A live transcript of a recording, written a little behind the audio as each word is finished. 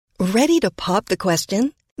Ready to pop the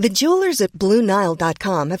question? The jewelers at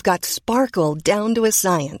BlueNile.com have got sparkle down to a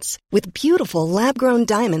science with beautiful lab-grown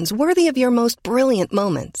diamonds worthy of your most brilliant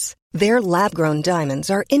moments. Their lab-grown diamonds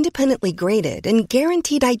are independently graded and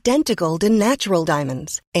guaranteed identical to natural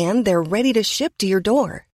diamonds, and they're ready to ship to your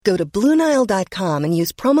door. Go to BlueNile.com and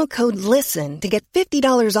use promo code LISTEN to get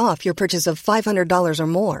 $50 off your purchase of $500 or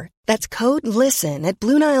more. That's code LISTEN at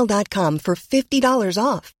BlueNile.com for $50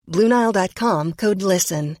 off. BlueNile.com, code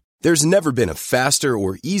LISTEN. There's never been a faster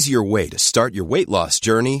or easier way to start your weight loss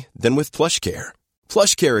journey than with PlushCare.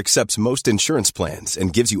 PlushCare accepts most insurance plans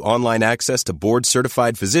and gives you online access to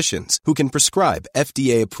board-certified physicians who can prescribe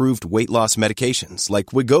FDA-approved weight loss medications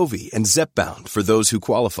like Wegovy and Zepbound for those who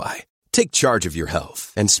qualify. Take charge of your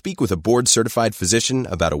health and speak with a board-certified physician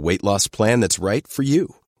about a weight loss plan that's right for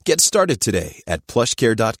you. Get started today at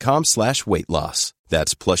plushcare.com/weight-loss.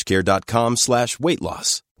 That's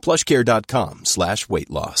plushcare.com/weight-loss.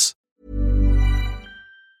 plushcare.com/weight-loss.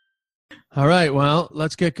 All right, well,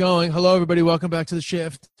 let's get going. Hello, everybody. Welcome back to the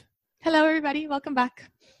shift. Hello, everybody. Welcome back.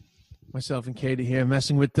 Myself and Katie here,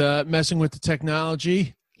 messing with the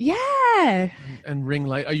technology. Yeah. And ring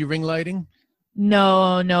light. Are you ring lighting?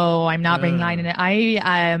 No, I'm not ring lighting it.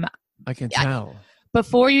 I can tell.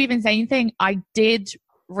 Before you even say anything, I did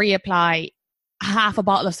reapply half a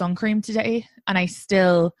bottle of sun cream today, and I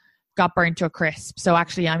still got burnt to a crisp. So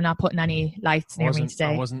actually, I'm not putting any lights near me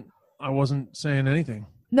today. I wasn't saying anything.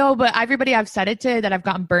 No, but everybody I've said it to that I've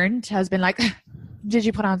gotten burnt has been like, "Did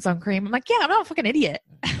you put on sun cream?" I'm like, "Yeah, I'm not a fucking idiot."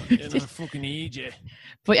 You're not a fucking idiot.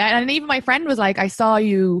 But and even my friend was like, "I saw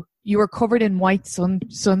you were covered in white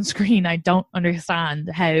sunscreen. I don't understand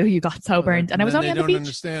how you got so burnt." And I was only on the beach. They don't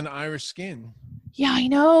understand Irish skin. Yeah, I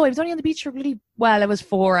know. I was only on the beach for it was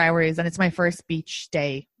 4 hours, and it's my first beach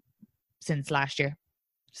day since last year.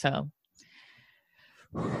 So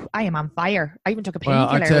I am on fire. I even took a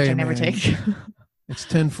painkiller, which I never take. It's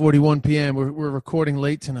 10:41 p.m. We're recording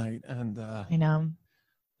late tonight, and I know.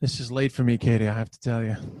 This is late for me, Katie, I have to tell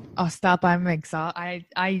you. Oh, stop. I'm exhausted.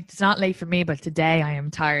 It's not late for me, but today I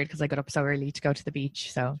am tired because I got up so early to go to the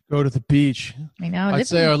beach. So go to the beach. I know. I'd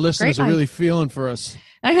say our listeners are really feeling for us.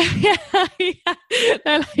 Yeah.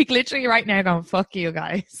 They're like literally right now going, "Fuck you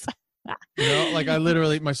guys." You know, like I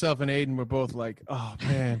literally, myself and Aiden were both like, "Oh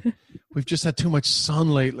man, we've just had too much sun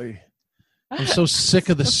lately. I'm so sick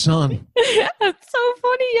of the sun." That's so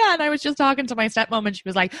funny. Yeah. And I was just talking to my stepmom and she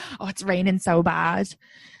was like, "Oh, it's raining so bad."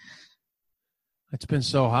 It's been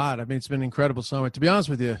so hot. I mean, it's been an incredible summer. To be honest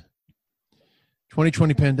with you,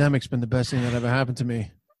 2020 pandemic's been the best thing that ever happened to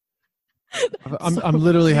me. I'm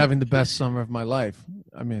literally having the best summer of my life.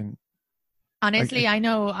 I mean, honestly, I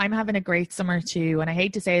know I'm having a great summer too. And I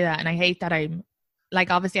hate to say that. And I hate that I'm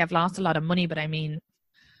like, obviously I've lost a lot of money, but I mean,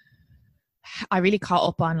 I really caught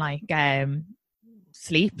up on like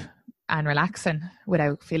sleep and relaxing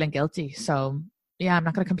without feeling guilty. So yeah, I'm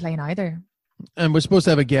not going to complain either. And we're supposed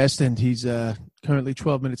to have a guest, and he's currently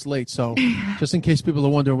 12 minutes late. So just in case people are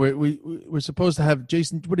wondering, we're supposed to have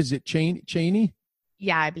Jason, what is it, Cheny?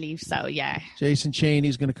 Yeah, I believe so, yeah. Jason Cheny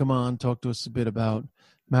is going to come on, talk to us a bit about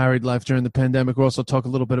married life during the pandemic. We'll also talk a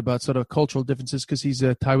little bit about sort of cultural differences because he's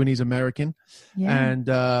a Taiwanese American. Yeah. And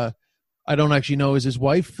I don't actually know, is his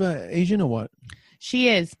wife Asian or what? She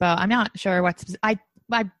is, but I'm not sure I'm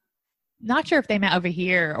not sure if they met over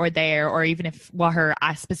here or there, or even if what her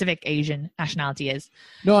specific Asian nationality is.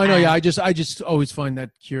 No, I know. Yeah, I just always find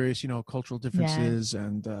that curious, you know, cultural differences,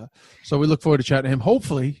 and so we look forward to chatting to him.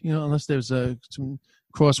 Hopefully, you know, unless there's some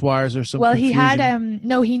cross wires or some. Well, confusion. He had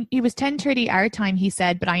he was 10:30 our time, he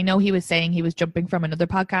said, but I know he was saying he was jumping from another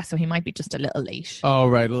podcast, so he might be just a little late. Oh,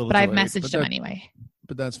 right, a little. But I've messaged him anyway.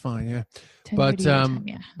 But that's fine, yeah. But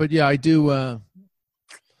yeah, I do.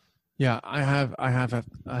 Yeah, I have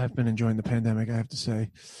been enjoying the pandemic, I have to say,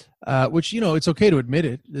 which, you know, it's okay to admit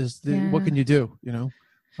it. What can you do? You know,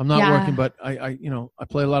 I'm not working, but I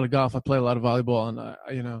play a lot of golf. I play a lot of volleyball, and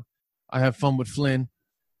I have fun with Flynn,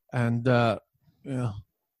 and met a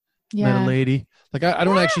lady. Like I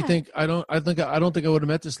don't actually think I don't think I would have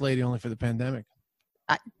met this lady only for the pandemic.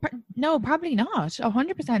 No, probably not.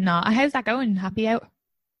 100% not. How's that going? Happy out?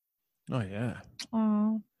 Oh yeah.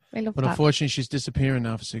 Oh. But unfortunately, she's disappearing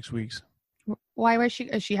now for 6 weeks. Why?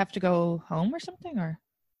 Does she have to go home or something? Or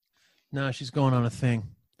no, she's going on a thing.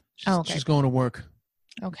 She's going to work.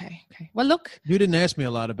 Okay. Well, look. You didn't ask me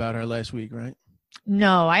a lot about her last week, right?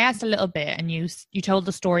 No, I asked a little bit, and you told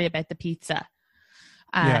the story about the pizza.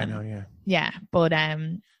 Yeah, I know. Yeah. Yeah, but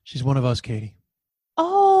she's one of us, Katie.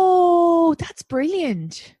 Oh, that's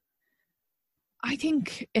brilliant. I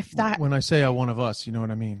think if that when I say one of us, you know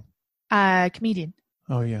what I mean. Comedian.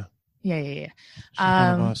 Oh, yeah. Yeah. She's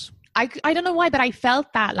one of us. I don't know why, but I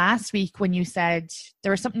felt that last week when you said,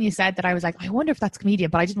 there was something you said that I was like, I wonder if that's comedian,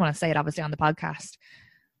 but I didn't want to say it obviously on the podcast.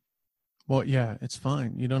 Well, yeah, it's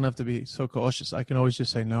fine. You don't have to be so cautious. I can always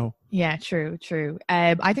just say no. Yeah, true.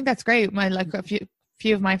 I think that's great. Like a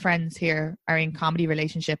few of my friends here are in comedy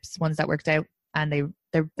relationships, ones that worked out, and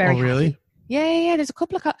they're very really happy. Yeah. There's a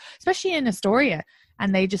couple of, especially in Astoria,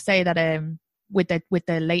 and they just say that with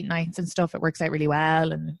the late nights and stuff, it works out really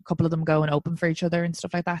well, and a couple of them go and open for each other and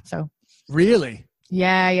stuff like that. So really,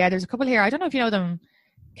 yeah. There's a couple here. I don't know if you know them,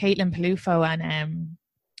 Caitlin Palufo and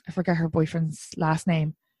I forget her boyfriend's last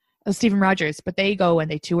name. Stephen Rogers, but they go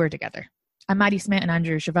and they tour together. And Maddie Smith and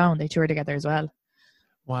Andrew Chavone, they tour together as well.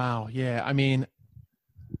 Wow. Yeah. I mean,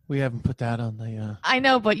 we haven't put that on the. I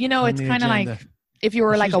know, but it's kind of like if you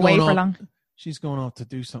were like away for long. She's going off to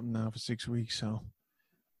do something now for 6 weeks, so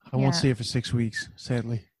I won't see her for 6 weeks,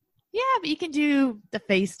 sadly. Yeah, but you can do the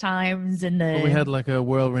FaceTimes and the. But we had like a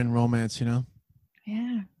whirlwind romance,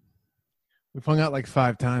 Yeah. We've hung out like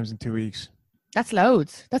 5 times in 2 weeks. That's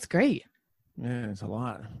loads. That's great. Yeah, it's a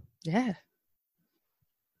lot. Yeah.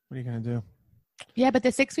 What are you going to do? Yeah, but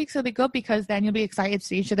the 6 weeks will be good because then you'll be excited to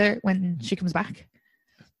see each other when she comes back.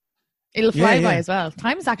 It'll fly by as well.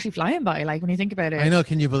 Time is actually flying by, like when you think about it. I know.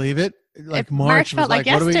 Can you believe it? Like March felt like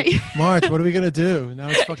yesterday. What are we going to do? Now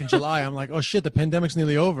it's fucking July. I'm like, oh shit, the pandemic's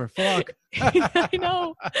nearly over. Fuck. I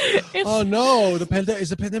know. Oh no, is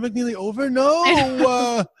the pandemic nearly over?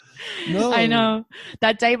 No. No. I know.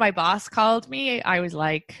 That day my boss called me, I was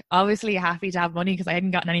like, obviously happy to have money because I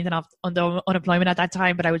hadn't gotten anything off under unemployment at that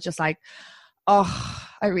time, but I was just like, oh,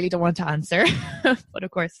 I really don't want to answer. But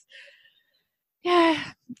of course, yeah.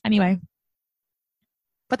 Anyway,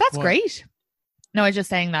 but that's great. No, I was just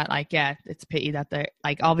saying that, like, yeah, it's a pity that they're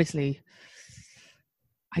like, obviously,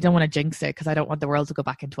 I don't want to jinx it because I don't want the world to go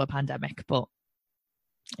back into a pandemic, but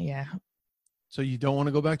yeah. So you don't want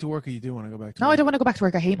to go back to work, or you do want to go back to work? No, I don't want to go back to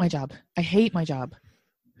work. I hate my job.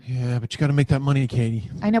 Yeah, but you got to make that money, Katie.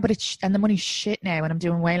 I know, but and the money's shit now, and I'm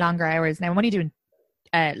doing way longer hours. Now I'm only doing,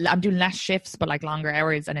 I'm doing less shifts, but like longer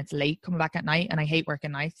hours, and it's late coming back at night, and I hate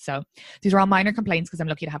working nights. So these are all minor complaints because I'm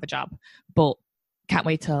lucky to have a job, but can't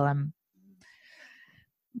wait till I'm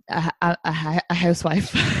a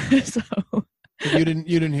housewife. So. But you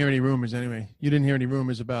didn't hear any rumors anyway. You didn't hear any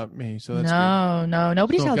rumors about me, so that's good. No.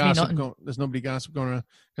 Nobody tells me nothing. There's nobody gossip going around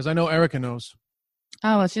because I know Erica knows.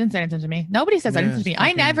 Oh well, she didn't say anything to me. Nobody says anything to me.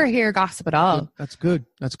 I never hear gossip at all. That's good.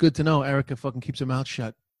 That's good to know. Erica fucking keeps her mouth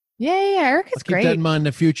shut. Yeah. Erica's great. Keep that in mind in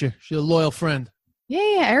the future. She's a loyal friend.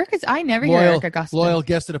 Yeah. I never hear Erica gossip. Loyal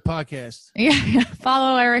guest of the podcast. Yeah.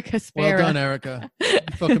 Follow Erica Spira. Well done, Erica.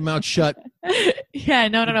 Fucking mouth shut. Yeah,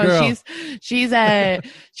 no. Girl. She's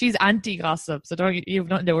anti-gossip, so you have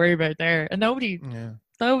nothing to worry about there. And nobody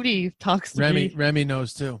talks to me. Remy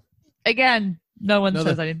knows too. Again, no one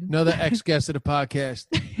says anything. Another ex-guest of the podcast,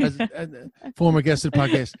 former guest of the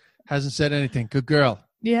podcast, hasn't said anything. Good girl.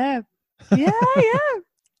 Yeah. Yeah.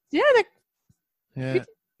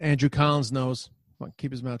 Andrew Collins knows.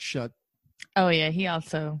 Keep his mouth shut. Oh yeah, he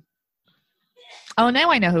also. Oh,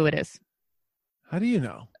 now I know who it is. How do you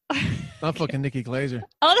know? Not fucking Nikki Glaser.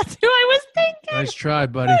 Oh, that's who I was thinking. Nice try,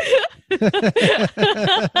 buddy.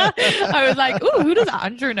 I was like, ooh, who does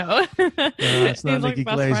Andrew know? No, it's not Nikki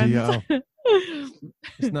Glaser, yo.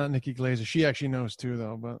 It's It's not Nikki Glaser. She actually knows too,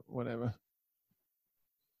 though, but whatever.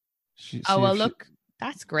 Look,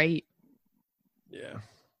 that's great. Yeah.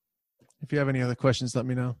 If you have any other questions, let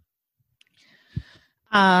me know.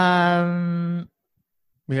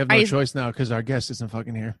 We have no choice now because our guest isn't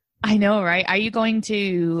fucking here. I know, right? Are you going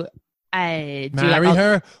to marry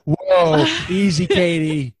her? Whoa, easy,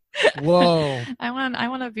 Katie. Whoa. I want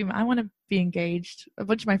to be engaged. A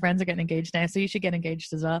bunch of my friends are getting engaged now, so you should get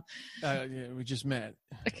engaged as well. Yeah, we just met.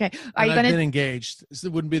 Okay. I've been engaged. This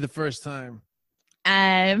wouldn't be the first time.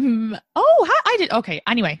 I did. Okay.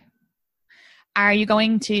 Anyway, are you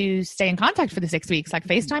going to stay in contact for the 6 weeks, like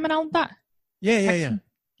FaceTime and all of that? Yeah.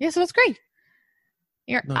 Yeah, so that's great.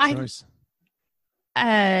 No choice.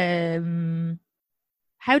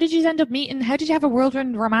 How did you end up meeting? How did you have a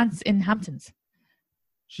whirlwind romance in Hamptons?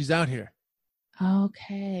 She's out here.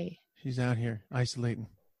 Okay. She's out here isolating.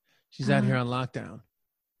 She's out here on lockdown.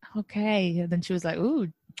 Okay. And then she was like, ooh,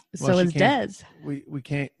 so is Des. We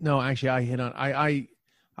can't. No, actually, I hit on. I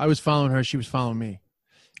was following her. She was following me.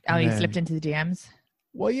 Oh, you slipped into the DMs?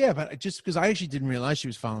 Well, yeah, but just because I actually didn't realize she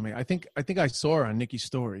was following me. I think I saw her on Nikki's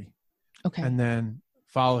story. Okay. And then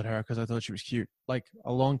followed her because I thought she was cute, like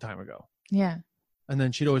a long time ago. Yeah. And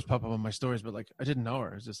then she'd always pop up on my stories, but like I didn't know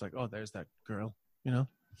her. It's just like, oh, there's that girl, you know?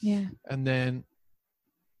 Yeah. And then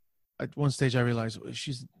at one stage I realized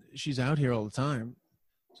she's out here all the time.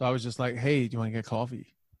 So I was just like, hey, do you want to get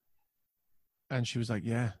coffee? And she was like,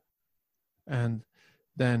 yeah. And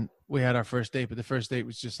then we had our first date, but the first date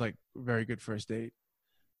was just like a very good first date.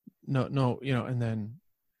 No, you know, and then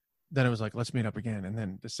it was like, let's meet up again. And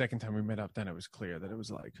then the second time we met up, then it was clear that it was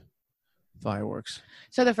like fireworks.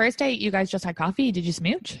 So the first date, you guys just had coffee. Did you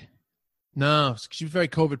smooch? No, she was very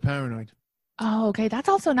COVID paranoid. Oh, okay. That's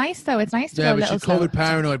also nice, though. It's nice to go a but little she's COVID slow.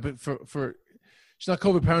 paranoid, but for she's not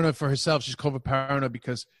COVID paranoid for herself. She's COVID paranoid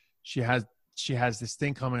because she has this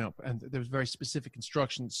thing coming up, and there was very specific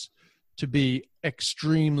instructions to be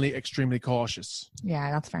extremely, extremely cautious.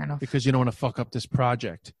 Yeah, that's fair enough. Because you don't want to fuck up this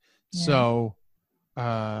project. Yeah. So,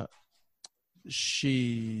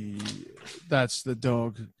 that's the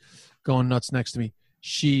dog going nuts next to me.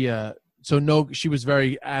 She was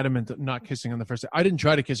very adamant not kissing on the first day. I didn't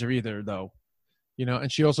try to kiss her either, though. You know,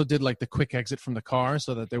 and she also did like the quick exit from the car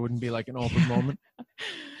so that there wouldn't be like an awkward moment.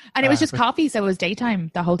 And it was just coffee, so it was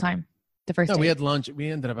daytime the whole time. The first day. We had lunch.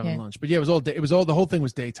 We ended up having lunch, but yeah, it was all day. It was all, the whole thing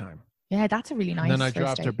was daytime. Yeah, that's a really nice. And then I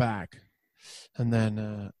dropped her back, and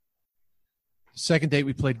then second date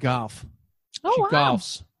we played golf. Oh, she wow.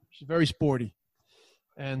 golfs. She's very sporty,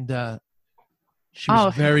 and she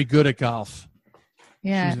was very good at golf.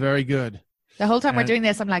 Yeah, she was very good. The whole time we're doing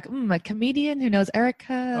this, I'm like, a comedian who knows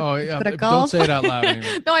Erica. Oh yeah, don't say it out loud.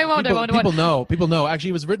 Anyway. No, I won't. People know. People know.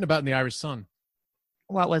 Actually, it was written about in the Irish Sun.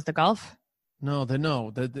 What was the golf? No, they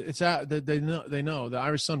know. It's out. They know. They know. The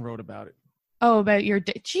Irish Sun wrote about it. Oh, about your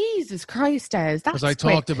Jesus Christ, Des. That's because I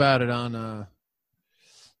talked about it on.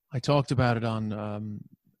 I talked about it on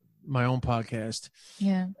my own podcast.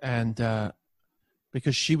 Yeah. And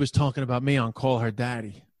because she was talking about me on Call Her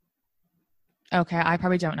Daddy. Okay, I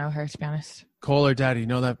probably don't know her, to be honest. Call Her Daddy, you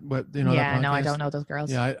know that? You know yeah, that no, I don't know those girls.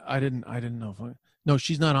 Yeah, I didn't know. No,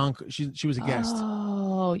 she's not on. She was a guest.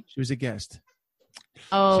 Oh, she was a guest.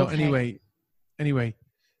 Oh, so okay. anyway,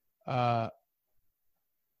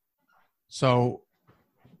 so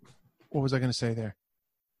what was I going to say there?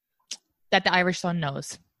 That the Irish Sun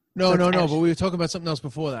knows. No, but we were talking about something else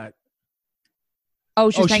before that. Oh,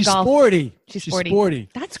 she's golf. Sporty. She's sporty.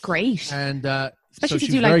 That's great. And especially so if she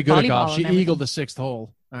you was do very like good at volleyball. golf. She eagled the 6th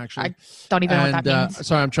hole, actually. I don't even know what that means.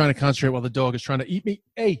 Sorry, I'm trying to concentrate while the dog is trying to eat me.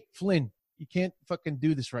 Hey, Flynn, you can't fucking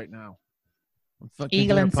do this right now.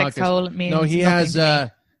 Eagle in 6th hole means no, he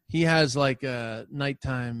has like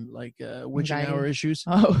nighttime like witching hour issues.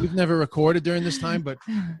 Oh. We've never recorded during this time, but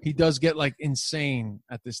he does get like insane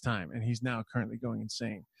at this time, and he's now currently going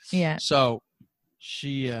insane. Yeah. So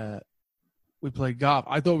we played golf.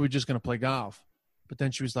 I thought we were just going to play golf, but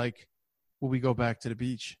then she was like, will we go back to the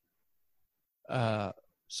beach? So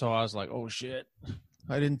I was like, oh shit,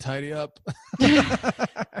 I didn't tidy up.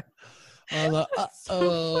 I was like,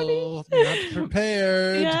 uh-oh, not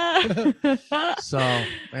prepared. Yeah. So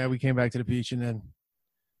yeah, we came back to the beach, and then,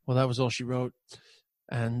 well, that was all she wrote.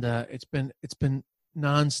 And it's been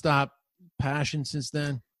nonstop passion since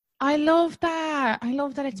then. I love that. I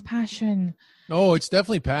love that it's passion. Oh, it's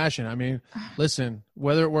definitely passion. I mean, listen,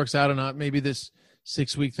 whether it works out or not, maybe this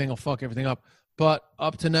 6-week thing will fuck everything up. But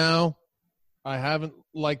up to now, I haven't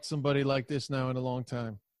liked somebody like this now in a long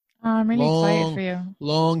time. Oh, I'm really excited for you.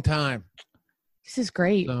 Long time. This is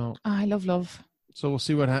great. So, I love. So we'll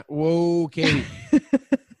see what happens. Whoa, Katie.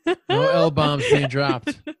 No L-bombs being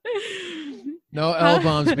dropped. No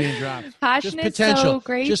L-bombs being dropped. Passion just potential. Is so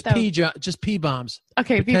great, just P-bombs.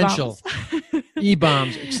 Okay, potential. P-bombs.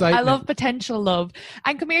 E-bombs. Excitement. I love potential love.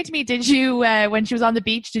 And come here to me. Did you, when she was on the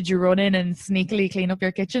beach, did you run in and sneakily clean up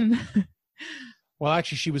your kitchen? Well,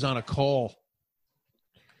 actually, she was on a call.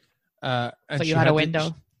 And so you had a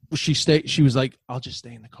window. She was like, I'll just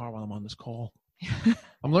stay in the car while I'm on this call.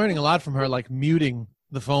 I'm learning a lot from her, like muting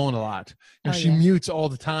the phone a lot. She mutes all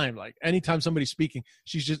the time. Like anytime somebody's speaking,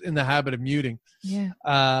 she's just in the habit of muting.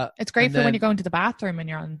 Yeah. It's great for when you go into the bathroom and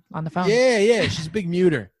you're on the phone. Yeah. She's a big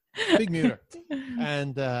muter.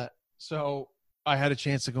 And so I had a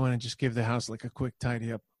chance to go in and just give the house like a quick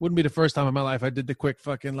tidy up. Wouldn't be the first time in my life I did the quick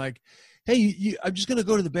fucking like, hey, I'm just going to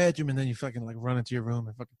go to the bathroom, and then you fucking like run into your room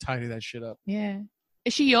and fucking tidy that shit up. Yeah.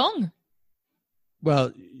 Is she young?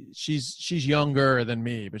 Well, she's younger than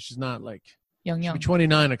me, but she's not like young. She'll be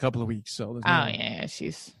 29 in a couple of weeks, so yeah,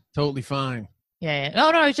 she's totally fine. Yeah. No,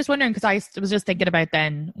 I was just wondering because I was just thinking about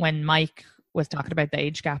then when Mike was talking about the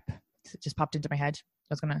age gap. It just popped into my head.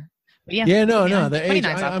 I was gonna, but yeah. Yeah, no, the age.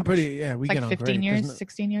 I'm pretty. Yeah, we it's get like on 15 great. years,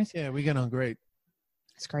 16 years. Yeah, we get on great.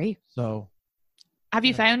 It's great. So, have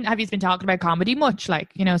you been talking about comedy much?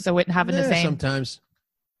 Like, so with having the same. Sometimes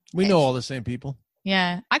we know all the same people.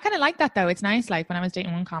 Yeah, I kind of like that though. It's nice. Like when I was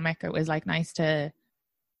dating one comic, it was like nice to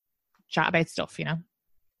chat about stuff. Yeah,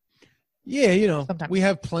 sometimes we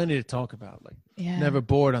have plenty to talk about. Like, never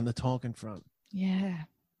bored on the talking front. Yeah.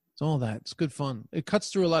 It's all that. It's good fun. It cuts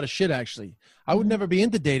through a lot of shit, actually. I would never be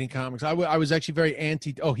into dating comics. I was actually very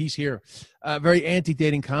anti. Oh, he's here. Very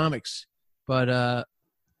anti-dating comics. But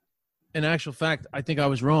in actual fact, I think I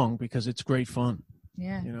was wrong because it's great fun.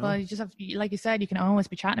 Yeah. You know? Well, you just have, like you said, you can always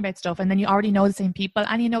be chatting about stuff, and then you already know the same people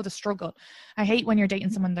and you know the struggle. I hate when you're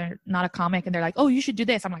dating someone they're not a comic and they're like, oh, you should do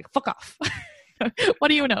this. I'm like, fuck off. What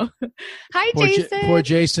do you know? Hi, Jason. Poor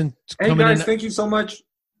Jason. Hey guys, thank you so much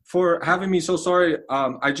for having me. So sorry.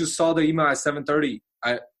 I just saw the email at 7:30.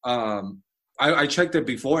 I checked it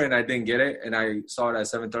before and I didn't get it, and I saw it at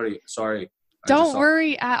 7:30. Sorry. Don't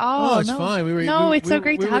worry at all. Oh, it's fine. It's so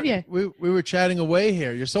great to have you. We were chatting away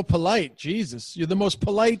here. You're so polite. Jesus. You're the most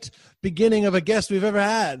polite beginning of a guest we've ever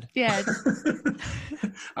had. Yeah.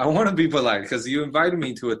 I want to be polite because you invited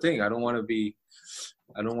me to a thing. I don't want to be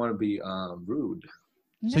rude.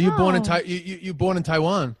 So you're born in you born in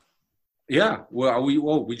Taiwan? Yeah. Well,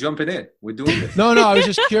 we jumping in. We're doing this. No. I was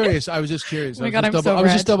just curious. I was just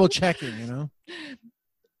double checking. You know.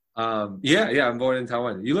 Yeah. I'm born in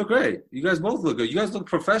Taiwan. You look great. You guys both look good. You guys look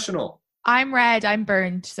professional. I'm red. I'm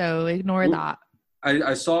burned. So ignore that.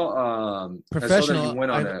 I saw. Professional. I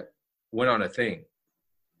saw that you went on a thing.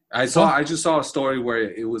 I just saw a story where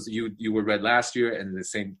it was you were red last year and the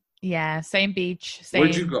same. Yeah, same beach. Same.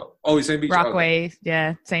 Where'd you go? Oh, same beach. Rockway. Okay.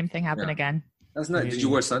 Yeah, same thing happened again. That's nice. Did you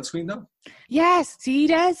wear sunscreen though? Yes. See,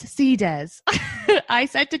 Des. I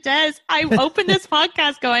said to Des, I opened this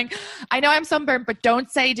podcast going, I know I'm sunburned, but don't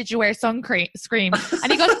say, did you wear sunscreen?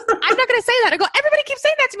 And he goes, I'm not going to say that. I go, everybody keeps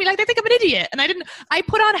saying that to me like they think I'm an idiot. And I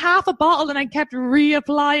put on half a bottle and I kept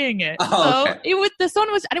reapplying it. Oh, okay. So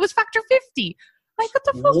it was factor 50. Like, what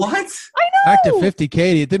the fuck? What? I know. Factor 50,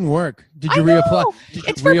 Katie. It didn't work. Did you reapply? Did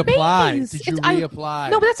you reapply? Did you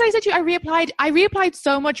reapply? No, but that's what I said to you. I reapplied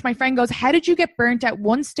so much. My friend goes, how did you get burnt? At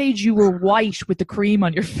one stage, you were white with the cream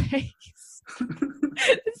on your face.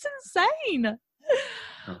 It's insane.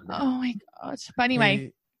 Oh my God. But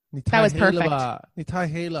anyway, that was perfect. 你太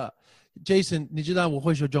黑了 Jason, 你知道我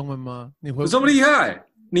会说中文吗？你会这么厉害？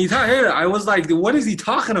你太黑了 I was like, what is he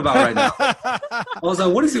talking about right now? I was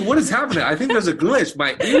like, what is happening? I think there's a glitch.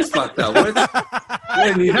 My ears fucked up.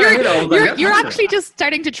 You're actually just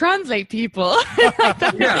starting to translate people.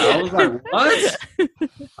 Yeah, I was like, what?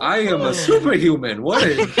 I am a superhuman. What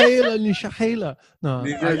is? 黑了，你是黑了。No,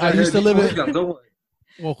 I used to live in.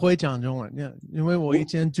 我会讲中文 yeah, 因为我以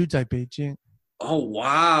前住在北京。 Oh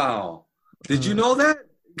wow! Did you know that?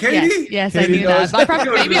 Katie? Yes, Katie I knew knows.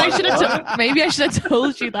 That. Maybe I should have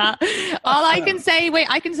told you that. All I can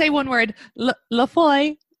say one word. La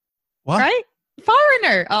Foy. What? Right?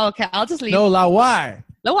 Foreigner. Oh, okay, I'll just leave. No, La Wai.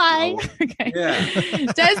 La Wai. Okay.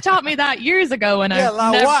 Yeah. Des taught me that years ago when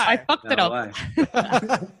I fucked it up.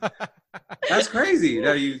 That's crazy.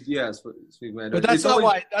 That speak Mandarin. But that's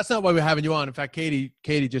not why we're having you on. In fact, Katie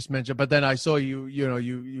just mentioned. But then I saw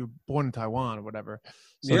you born in Taiwan or whatever.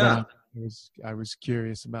 So yeah. I was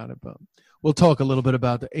curious about it, but we'll talk a little bit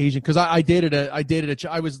about the Asian because I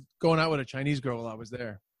was going out with a Chinese girl while I was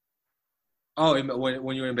there. Oh,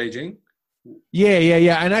 when you were in Beijing?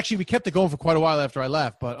 Yeah. And actually, we kept it going for quite a while after I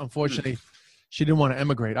left, but unfortunately, she didn't want to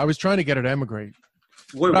emigrate. I was trying to get her to emigrate.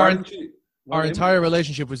 Our entire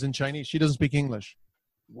relationship was in Chinese. She doesn't speak English.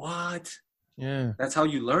 What? Yeah. That's how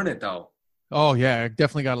you learn it, though. Oh yeah, it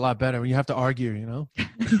definitely got a lot better when you have to argue. You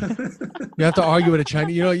have to argue with a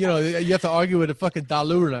Chinese. You have to argue with a fucking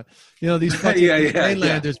Dalura. These fucking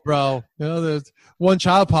mainlanders, bro. There's one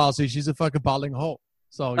child policy. She's a fucking bottling hole.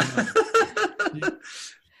 So. I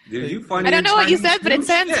don't know what you said, but it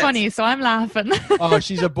sounds funny, so I'm laughing. Oh,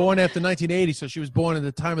 she's born after 1980, so she was born at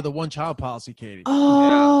the time of the one child policy, Katie.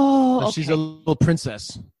 Oh, so she's a little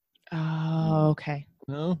princess. Oh, okay.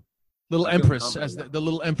 Little empress, the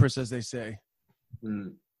little empress, as they say.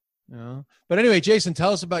 Mm. But anyway, Jason,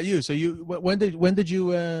 tell us about you. So when did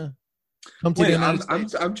you come to the United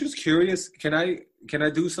States? I'm just curious. Can I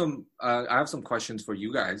do some? I have some questions for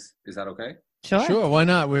you guys. Is that okay? Sure. Why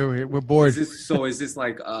not? We're bored. Is this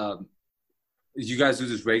like? You guys do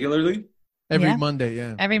this regularly? Every Monday,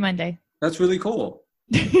 yeah. Every Monday. That's really cool.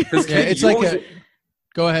 It's like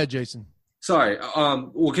Go ahead, Jason. Sorry.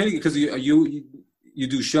 Well, Katie, because you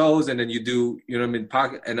do shows and then you do,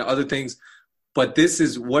 pocket and other things. But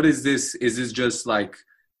what is this? Is this just like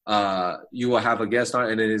you will have a guest on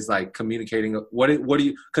and it is like communicating? What do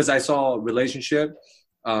you, because I saw relationship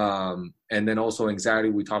and then also anxiety.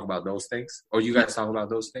 We talk about those things, or you guys talk about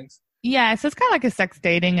those things? Yeah. So it's kind of like a sex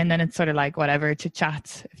dating and then it's sort of like whatever to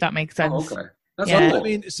chat, if that makes sense. Oh, okay. That's cool. I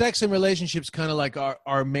mean, sex and relationships kind of like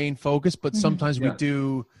our main focus, but sometimes we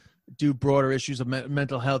do broader issues of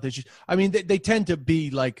mental health issues. I mean, they tend to be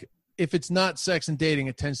like, if it's not sex and dating,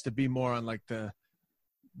 it tends to be more on like the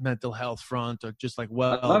mental health front or just like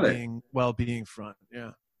well-being front.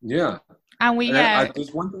 Yeah. Yeah. And we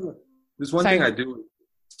there's one thing I do.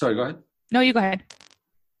 Sorry, go ahead. No, you go ahead.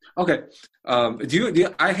 Okay. Do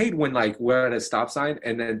you I hate when like we're at a stop sign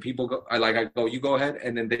and then people go, I go, you go ahead,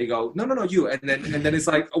 and then they go, no, you, and then it's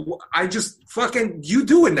like, I just fucking, you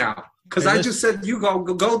do it now. Because I just said, you go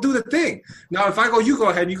do the thing. Now, if I go, you go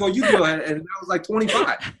ahead, you go ahead, and that was like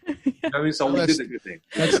 25. You know what I mean? So we did the good thing.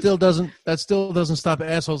 That still doesn't stop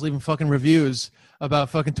assholes leaving fucking reviews about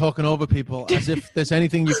fucking talking over people as if there's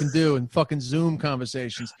anything you can do in fucking Zoom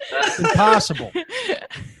conversations. It's impossible.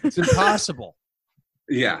 It's impossible.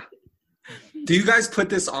 Yeah. Do you guys put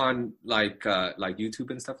this on like YouTube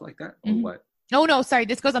and stuff like that, or what? No, sorry.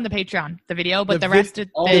 This goes on the Patreon, the video, but the rest of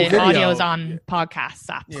the audio is on podcasts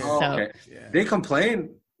apps. Yeah. Okay. Yeah. They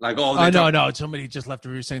complain like, no. Somebody just left a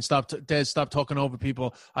review saying, stop talking over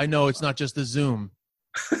people. I know it's not just the Zoom.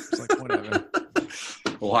 It's like, whatever.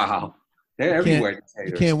 Wow. They're everywhere.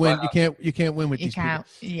 You can't win. You can't win with these people.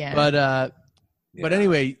 Yeah. But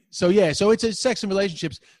anyway, so it's a sex and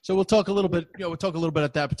relationships. So we'll talk a little bit,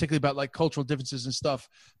 about that, particularly about like cultural differences and stuff.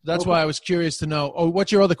 That's why I was curious to know. Oh,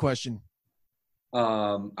 what's your other question?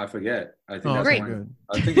 I forget. I think that's great. Good.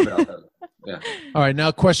 I think about that. Yeah. All right,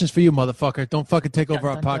 now questions for you, motherfucker. Don't fucking take over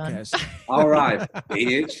our podcast. All right,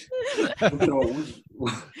 bitch.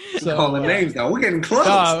 So, calling names now. We're getting close.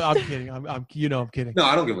 No, I'm kidding. I'm kidding. No,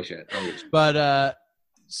 I don't give a shit. But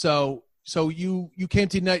so you came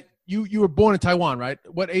to United. You were born in Taiwan, right?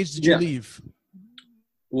 What age did you leave?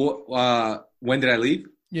 Well, when did I leave?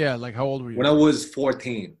 Yeah, like how old were you? When I was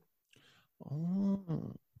 14. Oh.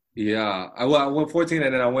 Yeah, I went 14,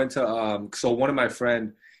 and then I went to so one of my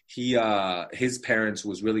friend, his parents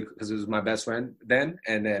was really, because it was my best friend then,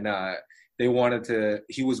 and then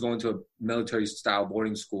he was going to a military style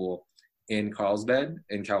boarding school in Carlsbad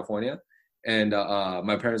in California, and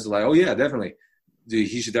my parents were like, oh yeah, definitely, dude,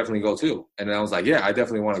 he should definitely go too. And then I was like, yeah, I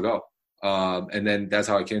definitely want to go. And then that's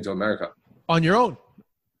how I came to America. On your own?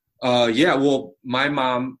 Yeah, well, my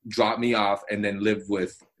mom dropped me off and then lived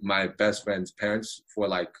with my best friend's parents for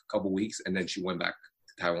like a couple weeks, and then she went back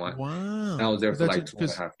to Taiwan. Wow. And I was there for like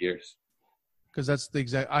 2.5 years. Because that's the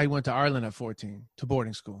exact, I went to Ireland at 14 to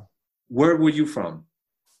boarding school. Where were you from?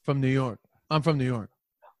 From New York. I'm from New York.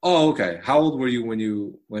 Oh, okay. How old were you when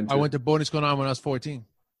you went I went to boarding school when I was 14.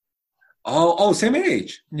 Oh, same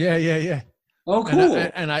age. Yeah. Oh, cool.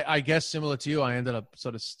 And I guess similar to you, I ended up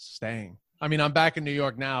sort of staying. I mean, I'm back in New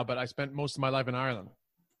York now, but I spent most of my life in Ireland.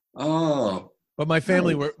 Oh. But my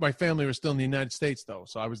family were still in the United States though,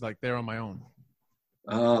 so I was like there on my own.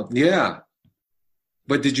 Yeah.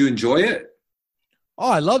 But did you enjoy it? Oh,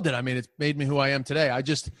 I loved it. I mean, it's made me who I am today.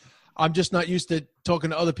 I'm just not used to talking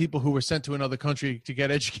to other people who were sent to another country to get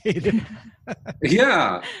educated.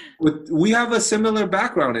 Yeah. We have a similar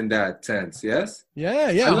background in that sense, yes?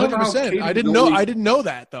 Yeah, 100%. I didn't know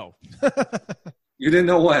that though. You didn't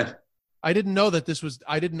know what? I didn't know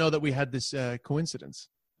that we had this coincidence.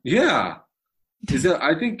 Yeah.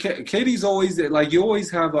 I think Katie's always like, you always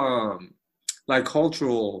have like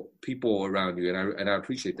cultural people around you, and I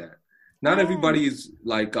appreciate that. Not everybody is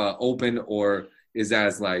like open or is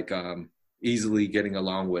as like easily getting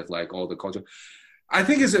along with like all the culture. I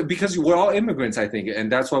think it's because we're all immigrants, I think,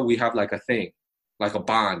 and that's why we have like a thing, like a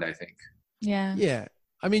bond, I think. Yeah.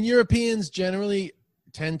 I mean, Europeans generally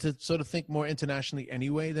tend to sort of think more internationally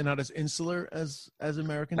anyway. They're not as insular as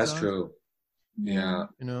Americans That's are. true. Yeah.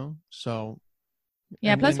 So.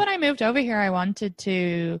 Yeah. Plus, when I moved over here, I wanted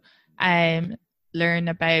to learn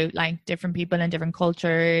about like different people and different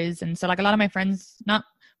cultures. And so like a lot of my friends,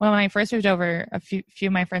 when I first moved over, a few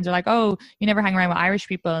of my friends were like, oh, you never hang around with Irish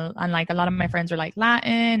people. And like a lot of my friends were like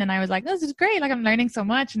Latin. And I was like, this is great. Like I'm learning so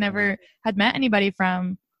much. Never had met anybody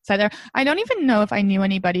from South there. I don't even know if I knew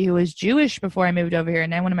anybody who was Jewish before I moved over here.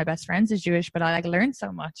 And now one of my best friends is Jewish, but I like learned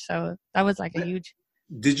so much. So that was like a huge.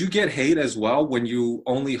 Did you get hate as well when you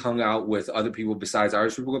only hung out with other people besides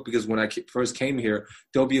Irish people? Because when I first came here,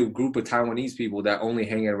 there'll be a group of Taiwanese people that only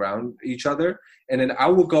hang around each other. And then I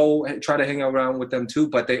will go try to hang around with them too.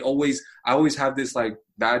 But I always have this like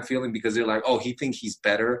bad feeling because they're like, oh, he thinks he's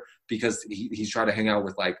better because he's trying to hang out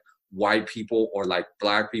with like white people or like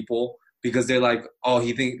black people. Because they're like, oh,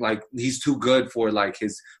 he think like he's too good for like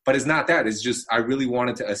his, but it's not that. It's just I really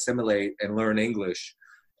wanted to assimilate and learn English,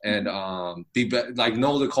 and like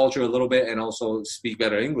know the culture a little bit, and also speak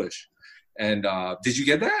better English. And did you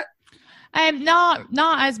get that? Not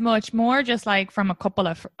as much. More just like from a couple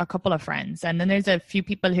of friends, and then there's a few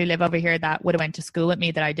people who live over here that would have went to school with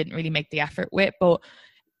me that I didn't really make the effort with, but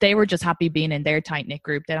they were just happy being in their tight knit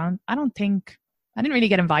group. I didn't really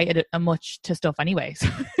get invited much to stuff anyways.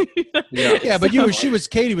 Yeah, but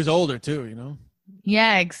Katie was older too, you know?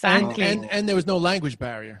 Yeah, exactly. And there was no language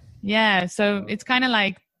barrier. Yeah, so it's kind of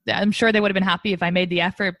like, I'm sure they would have been happy if I made the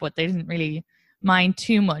effort, but they didn't really mind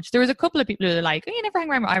too much. There was a couple of people who were like, oh, you never hang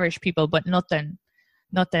around with Irish people, but nothing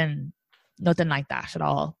like that at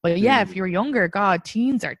all. But yeah, if you're younger, God,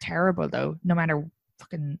 teens are terrible though, no matter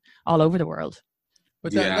fucking all over the world.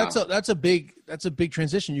 But that's a big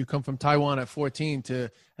transition. You come from Taiwan at 14 to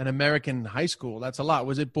an American high school. That's a lot.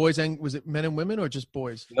 Was it men and women or just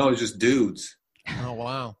boys? No, it was just dudes. Oh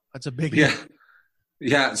wow, that's a big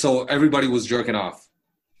yeah. So everybody was jerking off.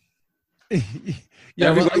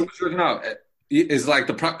 Everybody was jerking off. It's like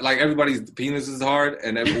everybody's penis is hard,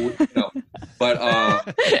 and But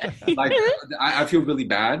like I feel really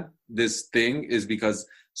bad. This thing is because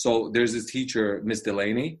there's this teacher, Miss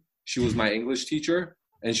Delaney. She was my English teacher,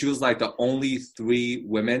 and she was like the only 3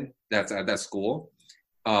 women that's at that school.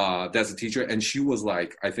 That's a teacher, and she was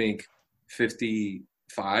like I think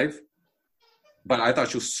 55. But I thought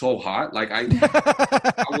she was so hot. Like I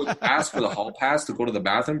would ask for the hall pass to go to the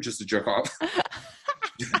bathroom just to jerk off.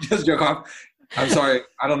 Just jerk off. I'm sorry.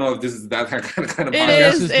 I don't know if this is that kind of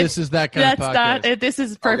podcast. This is that kind of podcast. This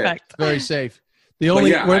is perfect. Okay. Very safe. The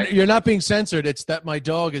only you're not being censored. It's that my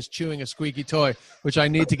dog is chewing a squeaky toy, which I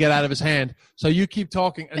need to get out of his hand. So you keep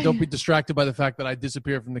talking and don't be distracted by the fact that I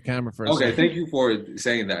disappear from the camera for a second. Thank you for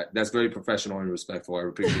saying that. That's very professional and respectful. I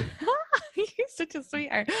appreciate it. You're such a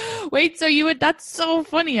sweetheart. Wait, so that's so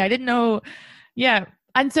funny. I didn't know. Yeah.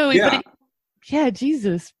 And so,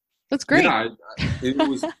 Jesus. That's great. Yeah, it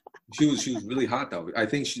was. She was really hot though. I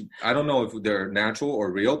think I don't know if they're natural or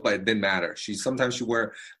real, but it didn't matter. Sometimes she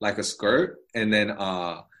wear like a skirt, and then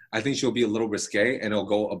I think she'll be a little risque and it'll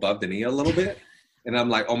go above the knee a little bit. And I'm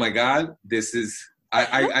like, oh my God, this is,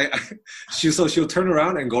 she'll turn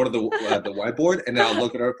around and go to the whiteboard, and then I'll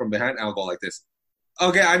look at her from behind and I'll go like this.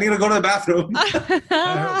 Okay, I need to go to the bathroom.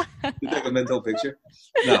 To take a mental picture.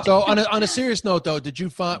 No. So on a serious note though,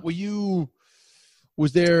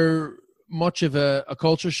 was there much of a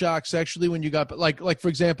culture shock sexually when you got like for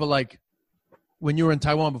example, like when you were in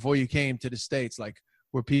Taiwan before you came to the States, like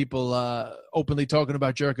were people openly talking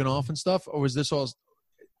about jerking off and stuff, or was this all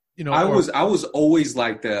I was always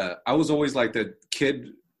like the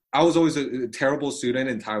kid. I was always a terrible student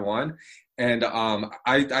in Taiwan, and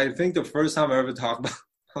I think the first time I ever talked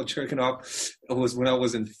about jerking off was when I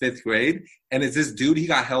was in 5th grade, and it's this dude, he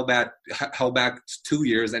got held back 2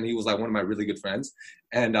 years, and he was like one of my really good friends,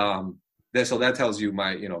 and so that tells you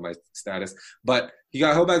my status. But he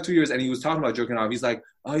got held back 2 years, and he was talking about jerking off. He's like,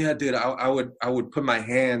 oh yeah, dude, I would put my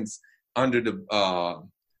hands under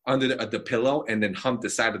the pillow and then hump the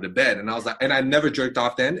side of the bed. And I was like, and I never jerked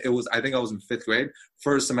off then. I think I was in 5th grade,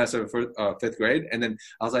 first semester of 5th grade. And then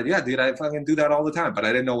I was like, yeah, dude, I fucking do that all the time. But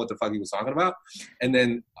I didn't know what the fuck he was talking about. And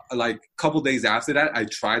then like a couple days after that, I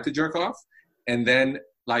tried to jerk off, and then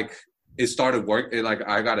like it started working. Like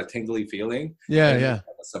I got a tingly feeling. Yeah.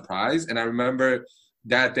 A surprise. And I remember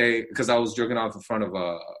that day, because I was jerking off in front of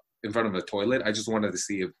a toilet. I just wanted to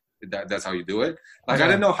see if that's how you do it. Like I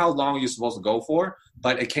didn't know how long you're supposed to go for,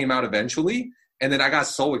 but it came out eventually. And then I got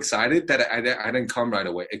so excited that I didn't come right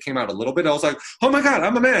away. It came out a little bit. I was like, oh my God,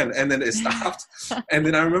 I'm a man. And then it stopped. And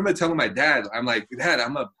then I remember telling my dad, I'm like, Dad, I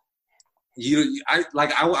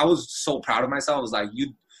was so proud of myself. I was like,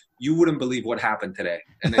 you wouldn't believe what happened today.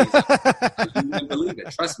 And then he's like, you wouldn't believe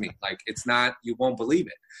it. Trust me. Like, it's not, you won't believe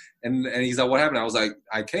it. And he's like, what happened? I was like,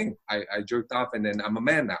 I came. I jerked off, and then I'm a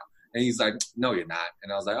man now. And he's like, no, you're not.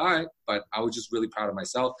 And I was like, all right. But I was just really proud of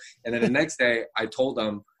myself. And then the next day I told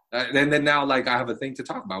them, and then now, like, I have a thing to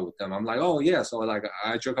talk about with them. I'm like, oh, yeah. So, like,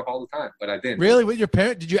 I jerk up all the time, but I didn't. Really? With your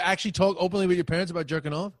parents? Did you actually talk openly with your parents about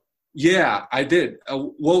jerking off? Yeah, I did.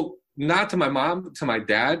 Well, not to my mom, to my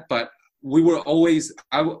dad, but we were always,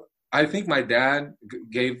 I think my dad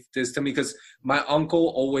gave this to me because my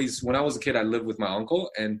uncle always, when I was a kid, I lived with my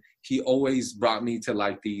uncle, and he always brought me to,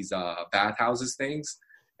 like, these bathhouses things.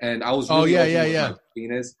 And I was really my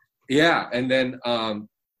penis. Yeah, and then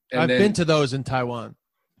I've been to those in Taiwan.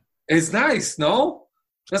 It's nice, no?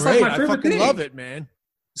 That's great. Like my favorite thing. I love it, man.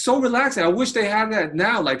 So relaxing. I wish they had that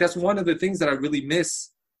now. Like, that's one of the things that I really miss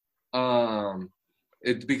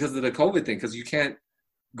because of the COVID thing, because you can't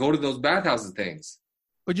go to those bathhouses things.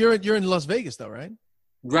 But you're in Las Vegas, though, right?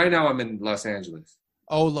 Right now I'm in Los Angeles.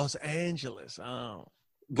 Oh, Los Angeles. Oh.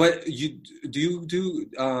 But Katie, do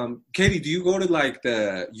you go to, like,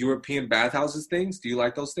 the European bathhouses things? Do you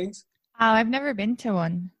like those things? Oh, I've never been to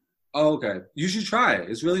one. Oh, okay. You should try it.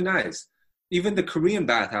 It's really nice. Even the Korean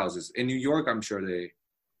bathhouses in New York, I'm sure they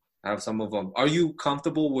have some of them. Are you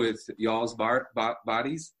comfortable with y'all's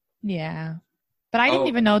bodies? Yeah. But I didn't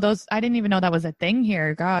even know that was a thing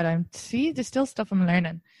here. God, there's still stuff I'm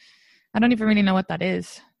learning. I don't even really know what that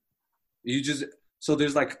is. So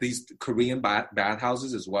there's like these Korean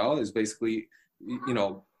bathhouses as well. It's basically,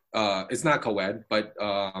 it's not co-ed, but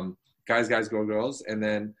guys, girls, and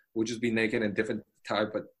then we'll just be naked in different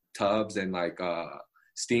type of tubs and like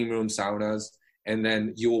steam room saunas. And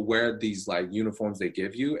then you will wear these like uniforms they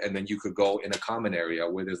give you, and then you could go in a common area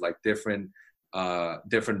where there's like different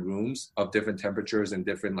rooms of different temperatures and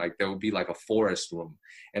different, like there would be like a forest room,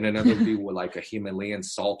 and another would be with like a Himalayan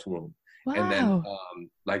salt room. Wow. And then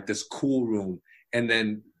like this cool room, and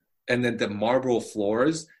then the marble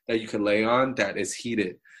floors that you could lay on that is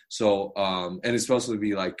heated. So and it's supposed to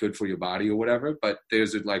be like good for your body or whatever, but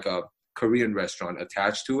there's like a Korean restaurant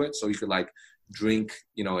attached to it, so you could like drink,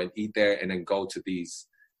 and eat there, and then go to these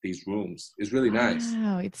rooms. It's really nice.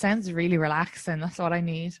 Wow, it sounds really relaxing. That's what I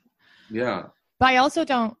need. Yeah. But I also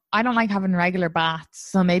don't like having regular baths,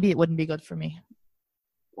 so maybe it wouldn't be good for me.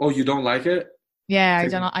 Oh, you don't like it? Yeah,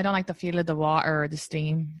 I don't like the feel of the water or the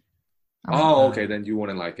steam. Okay, then you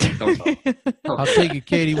wouldn't like it. Don't. I'll take it,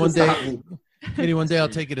 Katie. One day, I'll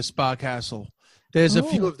take you to Spa Castle. There's a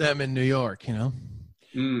few of them in New York.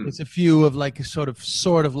 It's a few of like sort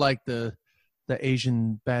of like the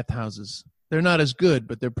Asian bathhouses. They're not as good,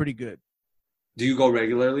 but they're pretty good. Do you go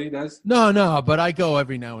regularly, Des? No, but I go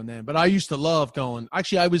every now and then. But I used to love going.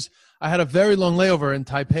 Actually, I had a very long layover in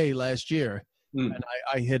Taipei last year, and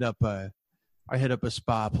I hit up a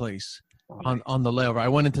spa place on the layover. I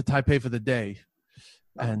went into Taipei for the day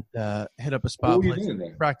and hit up a spa place.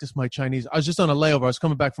 Practice my Chinese. I was just on a layover. I was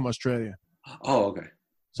coming back from Australia. Oh, okay.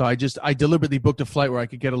 So I deliberately booked a flight where I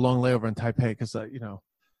could get a long layover in Taipei because I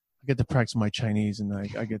get to practice my Chinese, and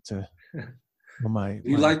I get to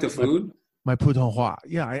you like the food? My Putonghua.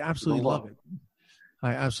 Yeah, I absolutely love it.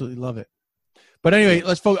 I absolutely love it. But anyway,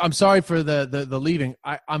 let's focus. I'm sorry for the leaving.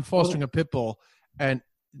 I'm fostering a pit bull, and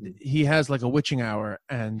he has like a witching hour,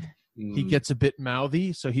 and he gets a bit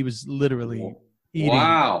mouthy, so he was literally eating.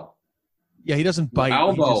 Wow. Yeah, he doesn't bite.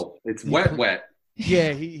 Elbow. It's wet.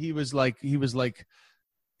 Yeah, he was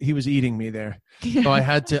eating me there. So I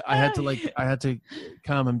had to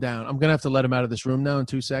calm him down. I'm gonna have to let him out of this room now in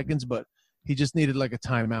 2 seconds, but he just needed like a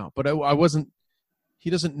timeout. But he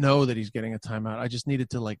doesn't know that he's getting a timeout. I just needed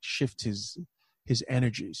to like shift his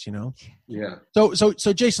energies, Yeah. So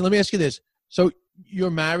Jason, let me ask you this. So you're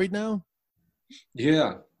married now?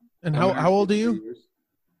 Yeah. And how old are you?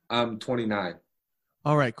 I'm 29.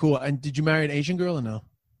 All right, cool. And did you marry an Asian girl or no?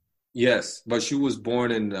 Yes, but she was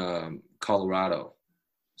born in Colorado.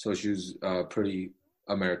 So she was pretty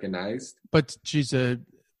Americanized. But she's Korean.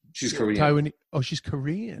 Taiwanese. Oh, she's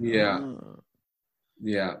Korean. Yeah. Oh.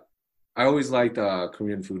 Yeah. I always liked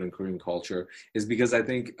Korean food and Korean culture. Is because I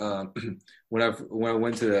think when I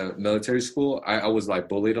went to the military school, I was like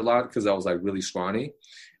bullied a lot because I was like really scrawny,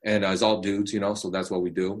 and it's all dudes, so that's what we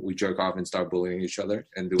do. We jerk off and start bullying each other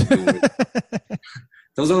and do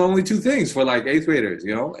those are the only two things for like 8th graders,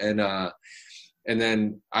 and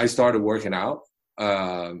then I started working out,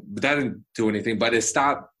 but that didn't do anything. But it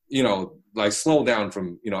stopped, like slow down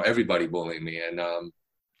from everybody bullying me,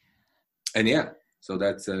 and yeah. So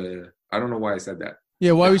that's I don't know why I said that.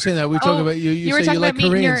 Yeah, why are we saying that? We're talking about you. You say you like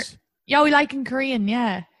Koreans. Yeah, we like in Korean.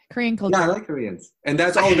 Yeah, Korean culture. Yeah, I like Koreans, and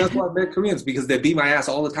that's why I met Koreans, because they beat my ass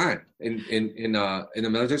all the time in the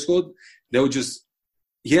military school. They'll just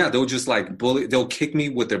like bully. They'll kick me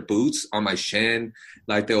with their boots on my shin,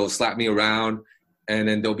 like they'll slap me around, and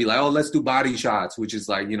then they'll be like, "Oh, let's do body shots," which is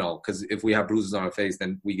like because if we have bruises on our face,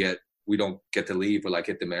 then we don't get to leave or like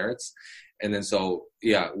hit demerits. And then so,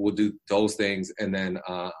 yeah, we'll do those things. And then,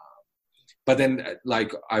 but then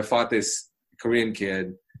like I fought this Korean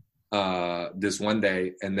kid this one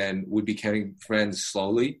day, and then we became friends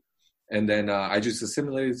slowly. And then I just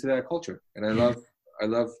assimilated to that culture. And I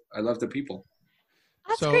love the people.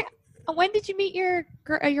 That's great. When did you meet your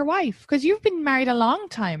wife? Because you've been married a long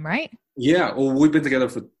time, right? Yeah. Well, we've been together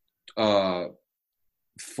for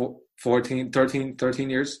 13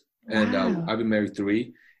 years. And wow. I've been married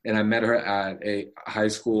 3. And I met her at a high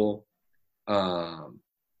school.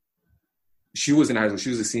 She was in high school. She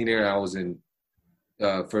was a senior. And I was in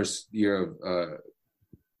first year of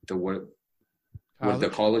the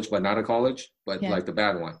college, but not a college, but like the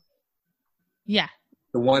bad one. Yeah.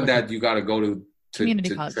 The one that you got to go to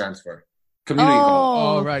transfer. Community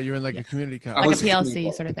college. Oh, right. You're in like a community college. Like a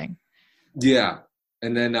PLC sort of thing. Yeah.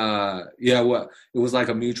 And then, it was like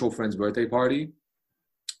a mutual friend's birthday party.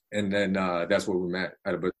 And then that's where we met,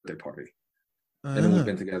 at a birthday party. And then we've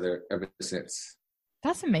been together ever since.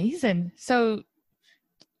 That's amazing. So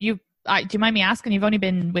you do you mind me asking? You've only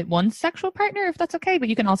been with one sexual partner, if that's okay, but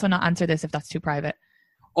you can also not answer this if that's too private.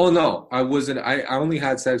 Oh no, I wasn't. I only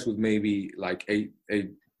had sex with maybe like eight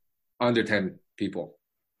under 10 people.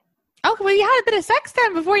 Oh, well, you had a bit of sex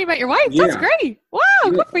then before you met your wife. Yeah. That's great. Wow,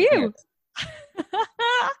 Yeah. good for you.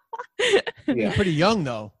 You're pretty young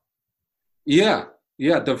though. Yeah.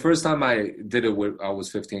 The first time I did it, I was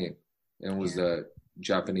 15, and it was a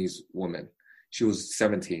Japanese woman. She was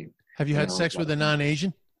 17. Have you had sex with a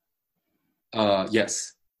non-Asian?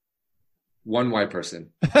 Yes. One white person.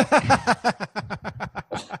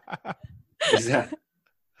 Is that?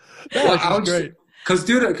 That's great.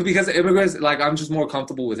 Because immigrants, like, I'm just more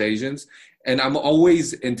comfortable with Asians, and I'm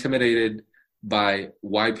always intimidated by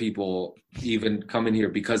white people even coming here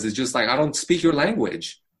because it's just like, I don't speak your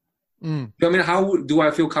language. I mean, how do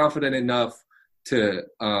I feel confident enough to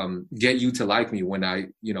get you to like me when I,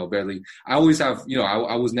 barely, I always have,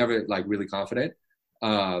 I was never like really confident.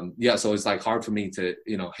 So it's like hard for me to,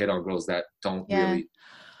 hit on girls that don't really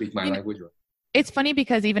speak my language. It's funny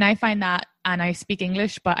because even I find that, and I speak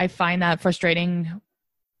English, but I find that frustrating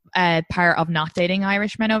part of not dating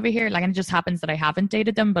Irish men over here. Like, and it just happens that I haven't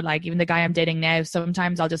dated them, but like even the guy I'm dating now,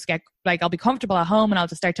 sometimes I'll just get like, I'll be comfortable at home and I'll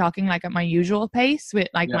just start talking like at my usual pace with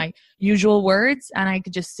like my usual words, and I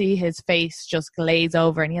could just see his face just glaze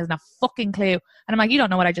over and he has no fucking clue. And I'm like, you don't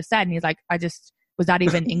know what I just said. And he's like, was that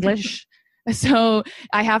even English? So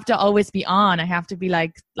I have to always be on. I have to be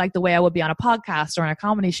like the way I would be on a podcast or on a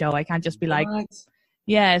comedy show. I can't just be like,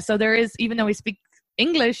 yeah. So there is, even though we speak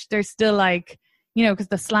English, there's still like, because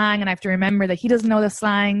the slang, and I have to remember that he doesn't know the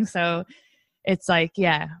slang. So it's like,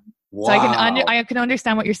 yeah. Wow. So I can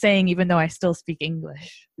understand what you're saying, even though I still speak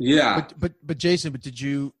English. Yeah. But Jason,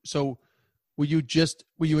 were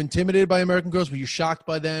you intimidated by American girls? Were you shocked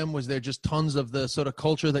by them? Was there just tons of the sort of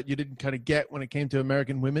culture that you didn't kind of get when it came to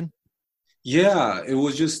American women? Yeah, it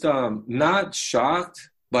was just not shocked,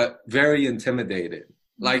 but very intimidated.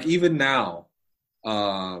 Like even now.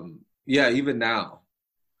 Even now.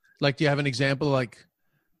 Like, do you have an example? Like,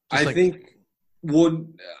 I think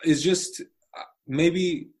it's just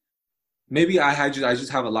maybe I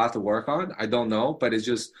just have a lot to work on. I don't know, but it's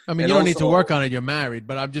just. I mean, you don't need to work on it. You're married,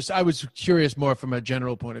 but I was curious more from a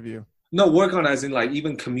general point of view. No, work on as in like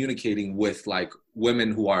even communicating with like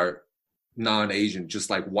women who are non-Asian,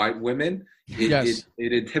 just like white women. It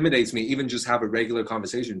intimidates me. Even just have a regular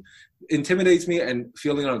conversation intimidates me and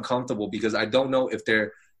feeling uncomfortable because I don't know if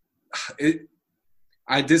they're.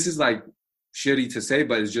 This is like shitty to say,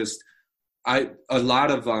 but it's just a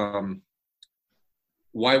lot of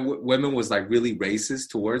white women was like really racist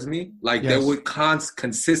towards me. Like they would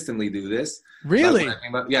consistently do this. Really?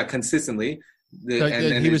 Yeah, consistently.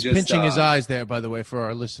 And he was just, pinching his eyes there, by the way, for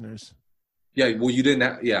our listeners. Yeah, well, you didn't.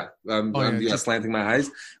 I'm slanting my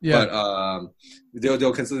eyes. Yeah. But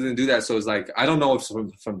they'll consistently do that. So it's like I don't know if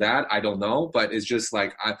from that. I don't know, but it's just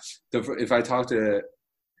like if I talk to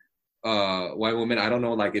white women, I don't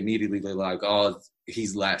know, like immediately they're like, oh,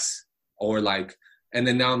 he's less, or like, and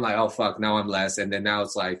then now I'm like, oh fuck, now I'm less, and then now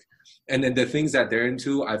it's like, and then the things that they're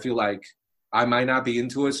into, I feel like I might not be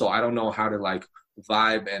into it, so I don't know how to like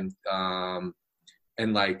vibe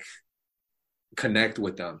and like connect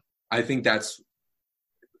with them. I think it's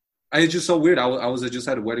just so weird. I was just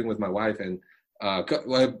at a wedding with my wife, and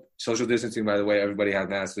social distancing, by the way, everybody had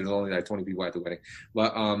masks. There's only like 20 people at the wedding,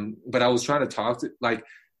 but I was trying to talk to like.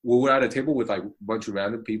 We were at a table with like a bunch of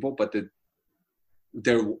random people, but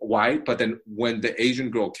they're white. But then when the Asian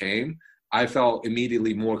girl came, I felt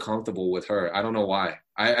immediately more comfortable with her. I don't know why.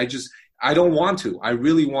 I don't want to. I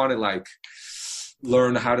really want to like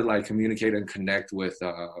learn how to like communicate and connect with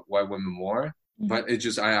white women more. But it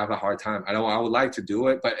just, I have a hard time. I would like to do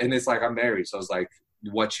it, and it's like I'm married. So it's like,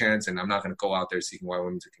 what chance? And I'm not going to go out there seeking white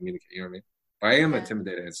women to communicate. You know what I mean? But I am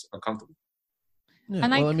intimidated. It's uncomfortable. Yeah,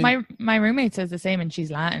 and like my roommate says the same, and she's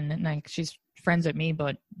Latin, and like she's friends with me,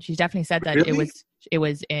 but she's definitely said that really? it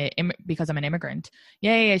was because I'm an immigrant.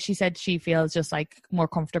 Yeah. She said she feels just like more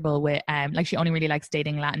comfortable with like she only really likes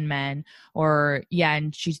dating Latin men,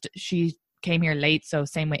 and she came here late, so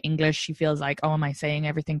same with English. She feels like, oh, am I saying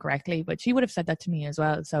everything correctly? But she would have said that to me as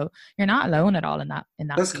well. So you're not alone at all in that.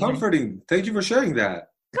 That's feeling. Comforting. Thank you for sharing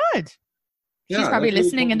that. Good. She's probably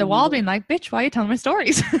listening in the wall being like, bitch, why are you telling my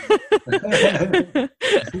stories? Well,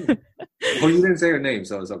 you didn't say her name,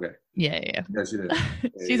 so it's okay. Yeah, she did.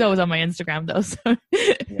 She's always on my Instagram, though. So.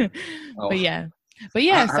 Yeah. Oh. But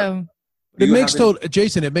yeah, so. It makes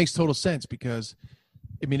Jason, it makes total sense because,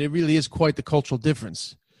 I mean, it really is quite the cultural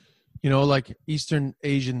difference. Like Eastern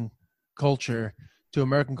Asian culture to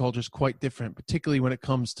American culture is quite different, particularly when it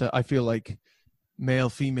comes to, I feel like,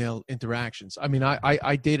 male-female interactions. I mean,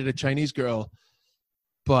 I dated a Chinese girl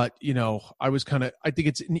but I think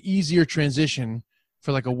it's an easier transition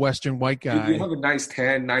for like a Western white guy. You have a nice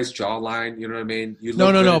tan, nice jawline. You know what I mean? You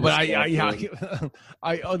no, look but I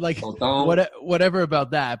like whatever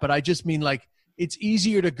about that. But I just mean like it's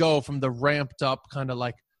easier to go from the ramped up kind of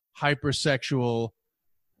like hypersexual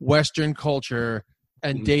Western culture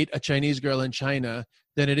and date a Chinese girl in China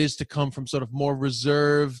than it is to come from sort of more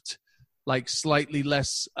reserved, like slightly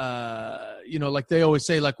less, like they always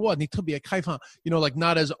say, like, what, need to be a kaifang, like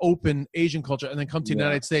not as open Asian culture, and then come to the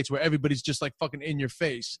United States where everybody's just like fucking in your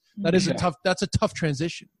face. That's a tough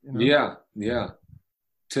transition. Yeah.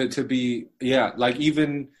 To be, like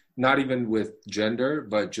even, not even with gender,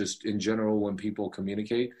 but just in general, when people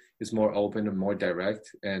communicate, it's more open and more direct.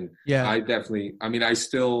 And I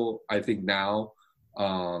think now,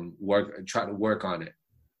 try to work on it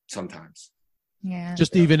sometimes. Yeah.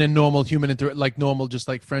 Just even in normal human just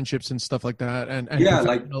like friendships and stuff like that, and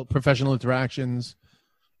professional interactions.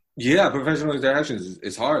 Yeah, professional interactions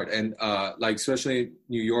is hard, and like especially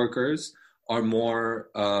New Yorkers are more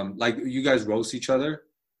like you guys roast each other.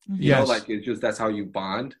 You know, like it's just that's how you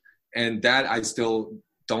bond, and that I still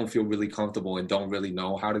don't feel really comfortable and don't really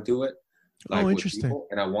know how to do it. Like interesting. With people,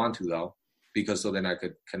 and I want to though, because so then I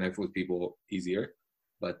could connect with people easier.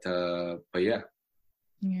 But yeah.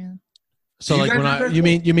 Yeah. So like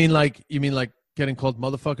you mean like getting called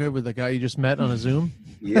motherfucker with the guy you just met on a Zoom?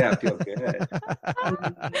 Yeah, I feel good.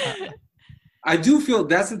 I do feel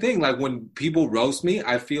that's the thing. Like when people roast me,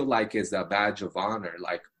 I feel like it's a badge of honor.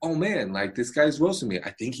 Like, oh man, like this guy's roasting me.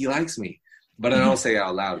 I think he likes me. But I don't say it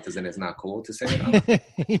out loud because then it's not cool to say it out.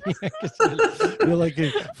 You're like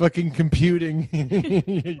fucking computing.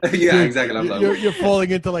 Yeah, exactly. You're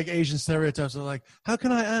falling into like Asian stereotypes of like, how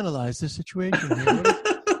can I analyze this situation here?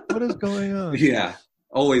 What is going on? Yeah,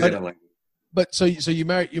 always in a language. But so you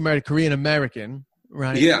married a Korean American,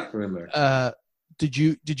 right? Yeah, Korean American. Did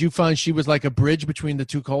you find she was like a bridge between the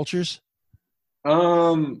two cultures?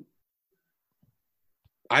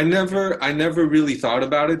 I never really thought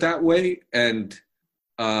about it that way, and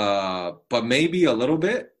but maybe a little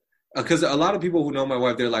bit, because a lot of people who know my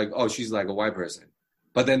wife, they're like, oh, she's like a white person,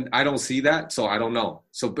 but then I don't see that, so I don't know.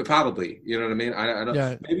 So but probably, you know what I mean? I don't.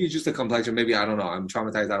 Yeah. Maybe it's just a complexion. Maybe I don't know. I'm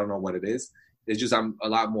traumatized. I don't know what it is. It's just I'm a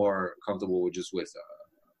lot more comfortable with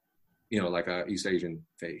like a East Asian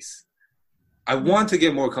face. I want to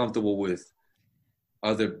get more comfortable with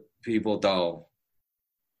other people though.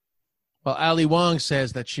 Well, Ali Wong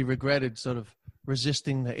says that she regretted sort of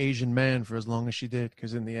resisting the Asian man for as long as she did,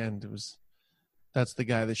 because in the end that's the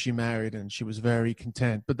guy that she married, and she was very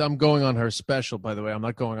content. But I'm going on her special, by the way. I'm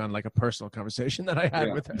not going on like a personal conversation that I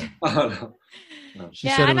had with her. No. She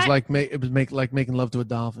said it was like making love to a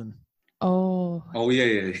dolphin. Oh. Oh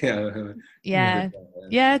yeah.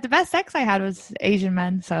 Yeah, the best sex I had was Asian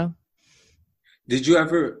men. So. Did you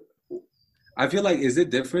ever? I feel like, is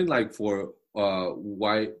it different? Like for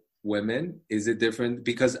white women, is it different?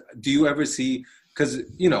 Because do you ever see? Because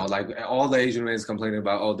like all the Asian men is complaining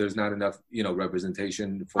about, oh, there's not enough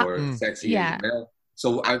representation for sexy Asian male.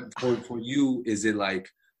 So for you, is it like,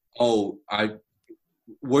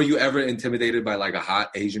 were you ever intimidated by like a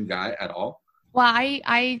hot Asian guy at all? Well,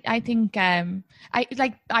 I think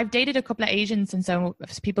I've dated a couple of Asians, and so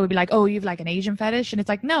people would be like, "Oh, you've like an Asian fetish," and it's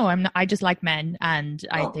like, no, I'm not. I just like men, and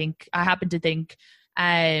I happen to think,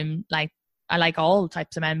 like I like all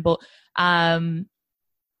types of men, but I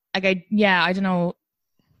don't know.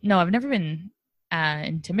 No, I've never been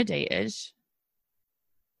intimidated.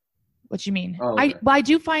 What do you mean? Oh, okay. I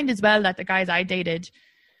do find as well that the guys I dated,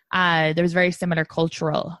 there was very similar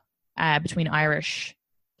cultural between Irish.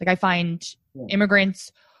 Like I find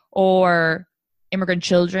immigrants or immigrant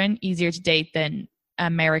children easier to date than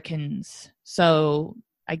Americans. So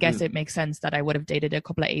I guess it makes sense that I would have dated a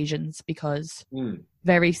couple of Asians, because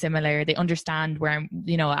very similar. They understand where I'm,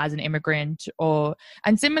 as an immigrant,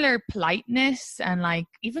 and similar politeness, and like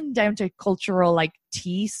even down to cultural like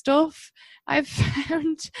tea stuff I've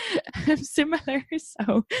found similar.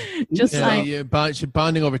 So just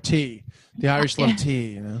bonding over tea. The Irish love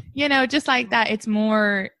tea, just like that. It's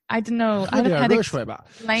more, I don't know. I don't know how to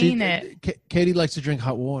explain it. Katie likes to drink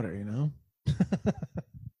hot water,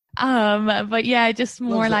 But yeah, just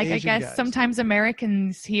more like Asian I guess guys. Sometimes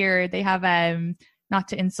Americans here, they have not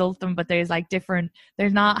to insult them, but there's like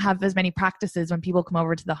there's not have as many practices when people come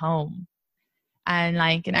over to the home. And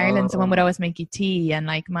like in Ireland, someone would always make you tea, and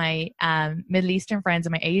like my Middle Eastern friends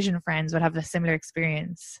and my Asian friends would have a similar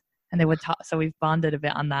experience, and they would talk. So we've bonded a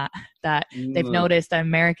bit on that they've noticed that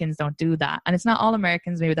Americans don't do that, and it's not all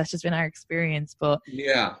Americans. Maybe that's just been our experience, but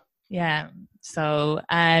yeah. So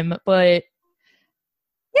but.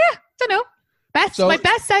 Yeah, don't know. my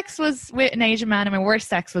best sex was with an Asian man, and my worst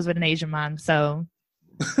sex was with an Asian man. So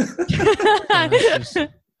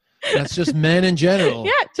that's just men in general.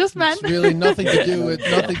 Yeah, just men. It's really nothing to do with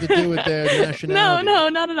their nationality. No,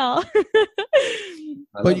 not at all.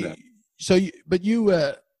 So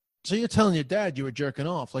you're telling your dad you were jerking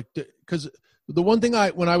off, like, because the one thing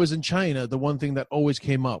when I was in China, the one thing that always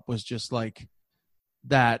came up was just like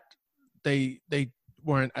that they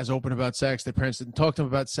weren't as open about sex. Their parents didn't talk to them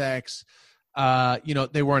about sex.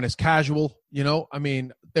 They weren't as casual, I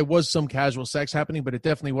mean, there was some casual sex happening, but it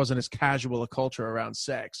definitely wasn't as casual a culture around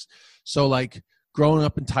sex. So like growing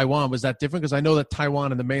up in Taiwan, was that different? Because I know that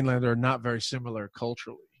Taiwan and the mainland are not very similar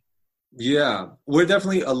culturally. Yeah, we're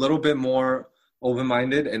definitely a little bit more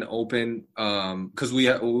open-minded and open, because we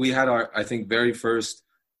had our, I think, very first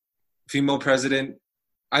female president.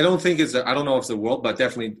 I don't know if it's the world, but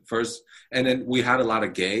definitely first. And then we had a lot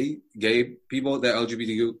of gay people, the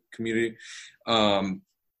LGBTQ community,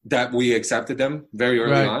 that we accepted them very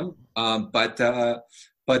early on. But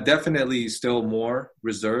definitely still more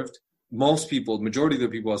reserved. Majority of the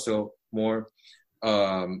people are still more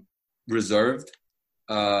reserved.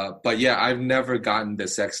 But yeah, I've never gotten the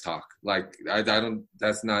sex talk. Like I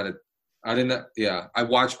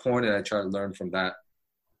watch porn and I try to learn from that.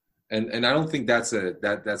 And I don't think that's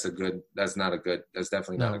definitely not a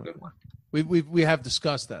good one. We have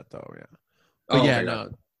discussed that though, yeah. But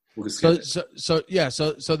no. So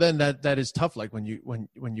then that is tough. Like when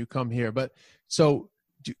you come here, but so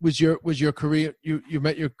was your Korean, you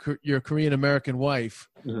met your Korean American wife?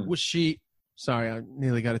 Mm-hmm. Was she? Sorry, I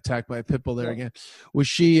nearly got attacked by a pit bull there again. Was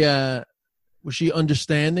she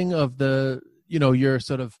understanding of your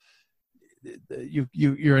sort of?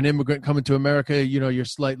 You're an immigrant coming to America, you're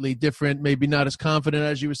slightly different, maybe not as confident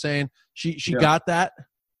as you were saying. She got that?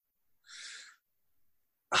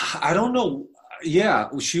 I don't know. Yeah,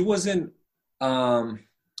 she wasn't,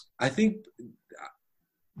 I think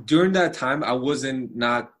during that time I wasn't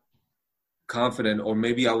not confident, or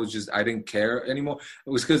maybe I didn't care anymore. It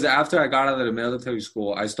was because after I got out of the military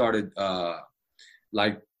school, I started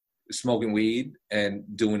like smoking weed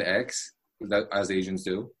and doing X, as Asians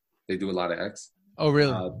do. They do a lot of X. Oh,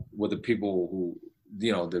 really? With the people who,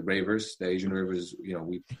 the ravers, the Asian ravers,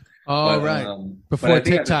 we. Oh, but, right.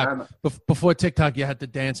 Before TikTok, you had to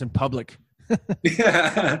dance in public.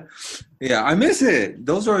 Yeah, I miss it.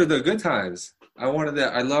 Those were the good times. I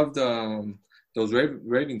loved those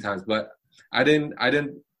raving times, but I didn't.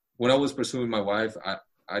 When I was pursuing my wife,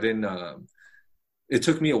 I didn't. It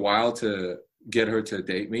took me a while to get her to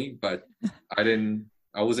date me, but I didn't.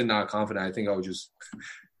 I wasn't not confident. I think I was just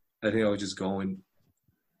going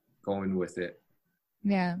with it.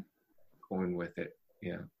 Yeah. Going with it.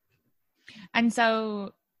 Yeah. And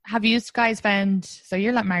so have you guys found, so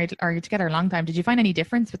you're like married or you're together a long time. Did you find any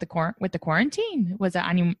difference with the quarantine? Was there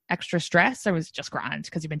any extra stress, or was it just grand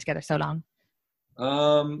because you've been together so long?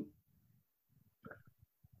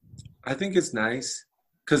 I think it's nice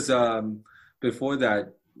because before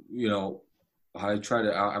that,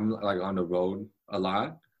 I'm like on the road a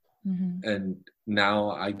lot. Mm-hmm. And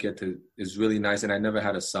now I get to, it's really nice. And I never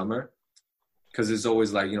had a summer because it's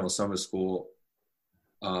always like, summer school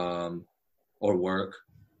or work.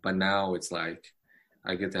 But now it's like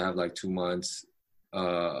I get to have like 2 months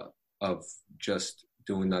of just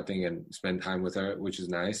doing nothing and spend time with her, which is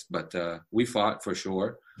nice. But we fought for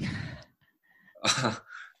sure. You've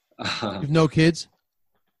no kids?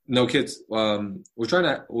 No kids. We're trying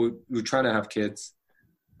to have kids.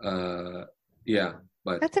 Yeah,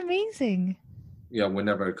 but that's amazing. Yeah,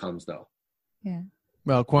 whenever it comes, though. Yeah.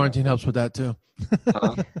 Well, quarantine helps with that too.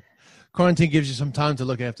 Quarantine gives you some time to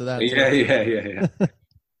look after that. Yeah.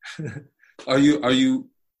 Are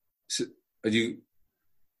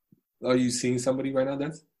you seeing somebody right now,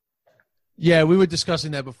 Des? Yeah, we were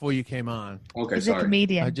discussing that before you came on. Okay, He's sorry. a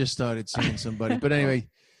comedian. I just started seeing somebody, but anyway,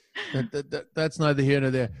 that's neither here nor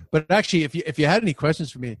there. But actually, if you had any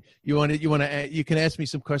questions for me, you can ask me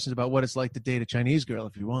some questions about what it's like to date a Chinese girl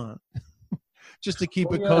if you want, just to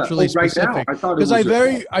keep it culturally specific.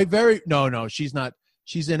 Because no, she's not.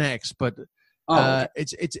 She's an ex, but I've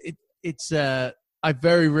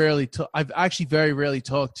actually very rarely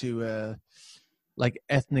talked to like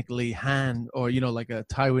ethnically Han or like a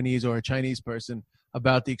Taiwanese or a Chinese person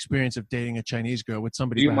about the experience of dating a Chinese girl with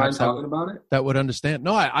somebody. Do you mind talking about it? That would understand.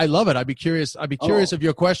 No, I love it. I'd be curious of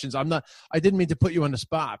your questions. I didn't mean to put you on the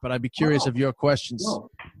spot, but I'd be curious of your questions. No.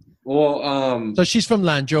 Well, so she's from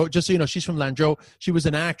Lanzhou. Just so you know, she's from Lanzhou. She was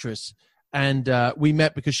an actress, and we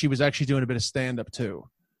met because she was actually doing a bit of stand-up too.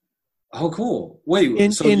 Oh, cool. Wait,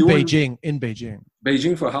 in Beijing. In Beijing.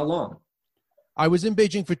 Beijing for how long? I was in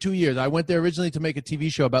Beijing for 2 years. I went there originally to make a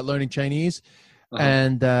TV show about learning Chinese,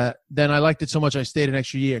 And then I liked it so much I stayed an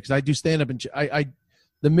extra year because I do stand up and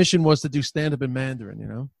the mission was to do stand up in Mandarin. You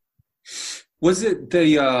know, was it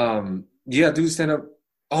the do stand up?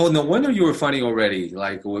 Oh, no wonder you were funny already,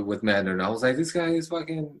 like with Mandarin. I was like, this guy is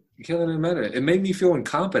fucking killing in Mandarin. It made me feel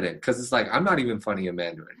incompetent because it's like I'm not even funny in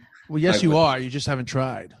Mandarin. Well, yes, like, you are. You just haven't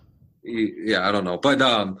tried. Yeah, I don't know, but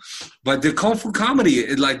the Kung Fu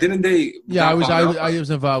comedy, like, didn't they? Yeah, I was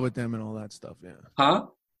involved with them and all that stuff. Yeah. Huh?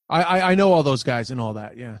 I know all those guys and all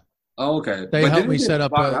that. Yeah. Oh, okay. They helped me set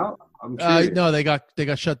up. I'm curious. No, they got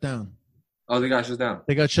shut down. Oh, they got shut down.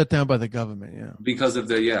 They got shut down by the government. Yeah. Because of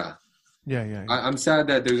the Yeah. I'm sad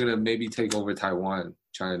that they're gonna maybe take over Taiwan,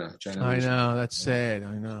 China. I know, that's sad.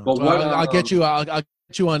 I know. But I'll get you.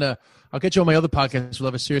 I'll get you on my other podcast. We'll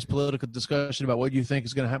have a serious political discussion about what you think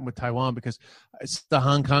is going to happen with Taiwan because it's the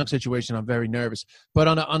Hong Kong situation. I'm very nervous.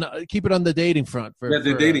 But keep it on the dating front.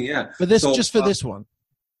 Dating. Yeah. For this, just for this one.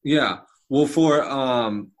 Yeah. Well,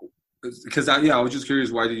 because I was just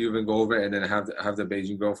curious, why did you even go over and then have the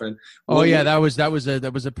Beijing girlfriend?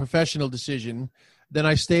 That was a professional decision. Then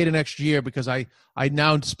I stayed an extra year because I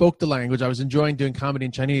now spoke the language. I was enjoying doing comedy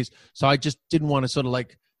in Chinese, so I just didn't want to sort of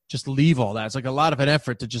like just leave all that. It's like a lot of an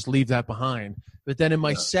effort to just leave that behind. But then in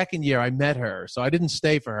my second year, I met her, so I didn't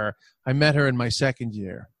stay for her. I met her in my second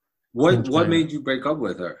year. What made you break up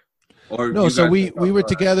with her? So we were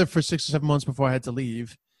together for 6 or 7 months before I had to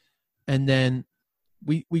leave, and then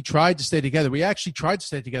we tried to stay together. We actually tried to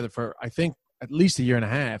stay together for, I think, at least a year and a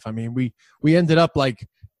half. I mean, we ended up like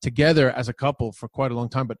together as a couple for quite a long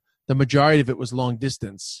time, but the majority of it was long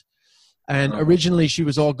distance. And originally she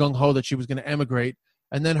was all gung-ho that she was going to emigrate.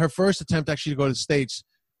 And then her first attempt actually to go to the States,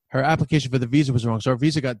 her application for the visa was wrong. So her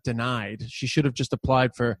visa got denied. She should have just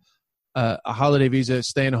applied for a holiday visa,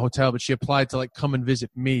 stay in a hotel, but she applied to like come and visit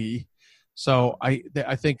me. So I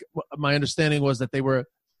think my understanding was that they were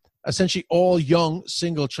essentially all young,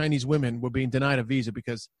 single Chinese women were being denied a visa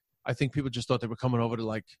because I think people just thought they were coming over to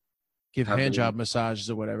like give hand job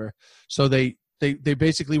massages or whatever. So they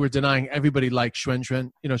basically were denying everybody like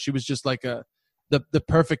Xuan. You know, she was just like the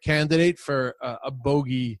perfect candidate for a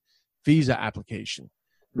bogey visa application,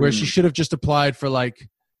 where she should have just applied for like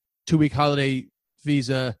 2-week holiday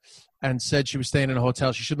visa and said she was staying in a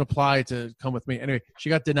hotel. She shouldn't apply to come with me. Anyway, she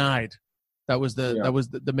got denied. That was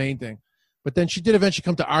the main thing. But then she did eventually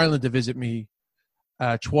come to Ireland to visit me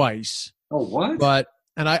twice. Oh, what? But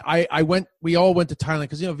and I went. We all went to Thailand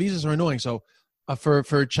because visas are annoying. So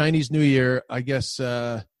for Chinese New Year, I guess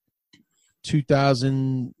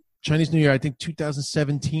 2000 Chinese New Year, I think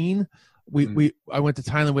 2017. I went to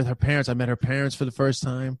Thailand with her parents. I met her parents for the first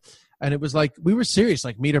time, and it was like we were serious.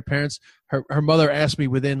 Like meet her parents. Her mother asked me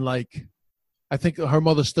within like, I think her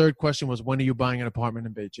mother's third question was, "When are you buying an apartment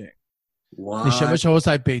in Beijing?" What? I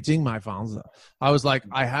was like,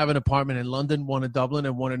 I have an apartment in London, one in Dublin,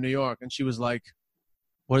 and one in New York. And she was like,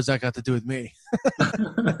 what does that got to do with me?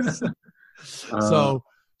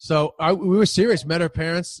 We were serious, met her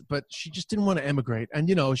parents, but she just didn't want to emigrate. And,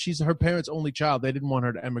 she's her parents' only child. They didn't want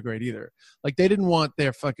her to emigrate either. Like, they didn't want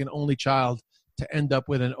their fucking only child to end up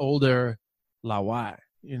with an older Lawai,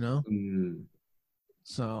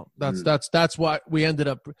 So that's why we ended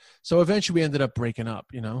up. So eventually we ended up breaking up,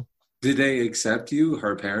 Did they accept you,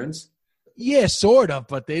 her parents? Yeah, sort of,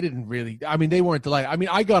 but they didn't really. I mean, they weren't delighted. I mean,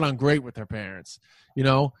 I got on great with her parents,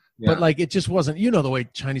 but like it just wasn't, the way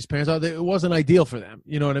Chinese parents are, it wasn't ideal for them.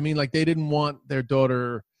 You know what I mean? Like they didn't want their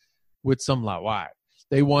daughter with some Lawai.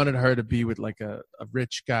 They wanted her to be with like a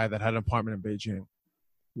rich guy that had an apartment in Beijing.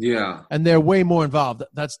 Yeah. And they're way more involved.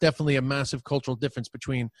 That's definitely a massive cultural difference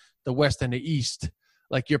between the West and the East.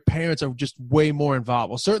 Like your parents are just way more involved.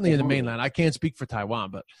 Well, certainly in the mainland. I can't speak for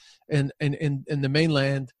Taiwan, but in the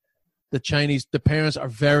mainland, the parents are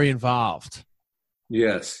very involved.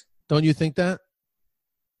 Yes. Don't you think that?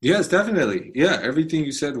 Yes, definitely. Yeah, everything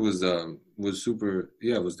you said was super.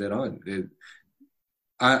 Yeah, it was dead on.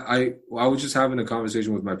 I was just having a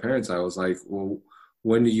conversation with my parents. I was like, well,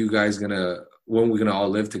 when we're gonna all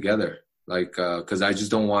live together? Like, because I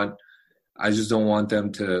just don't want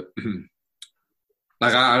them to.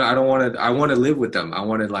 Like I don't want to. I want to live with them. I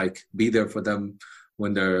want to like be there for them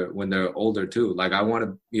when they're older too. Like I want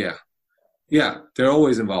to. Yeah. They're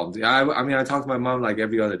always involved. I mean, I talk to my mom like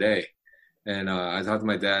every other day, and I talk to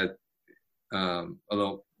my dad,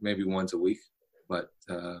 although maybe once a week. But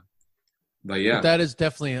yeah. But that is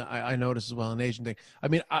definitely I notice as well an Asian thing. I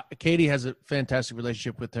mean, Katie has a fantastic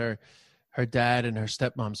relationship with her dad and her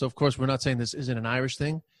stepmom. So of course we're not saying this isn't an Irish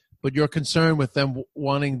thing. But your concern with them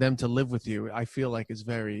wanting them to live with you, I feel like is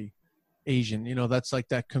very Asian. That's like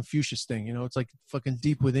that Confucius thing. It's like fucking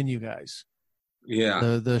deep within you guys.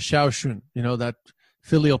 Yeah. The Shaoxun, that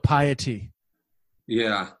filial piety.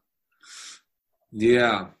 Yeah.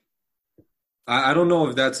 Yeah. I don't know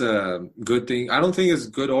if that's a good thing. I don't think it's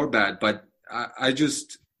good or bad, but I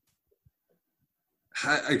just,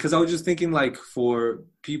 because I was just thinking, like, for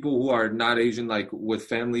people who are not Asian, like with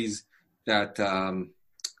families that, that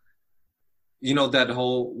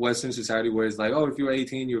whole Western society where it's like, oh, if you're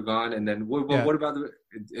 18, you're gone. And then what about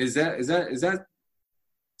is that,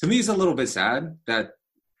 to me, it's a little bit sad that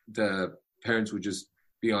the parents would just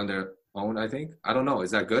be on their own, I think. I don't know.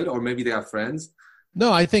 Is that good? Or maybe they have friends.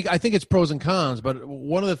 No, I think it's pros and cons. But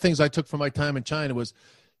one of the things I took from my time in China was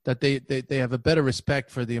that they have a better respect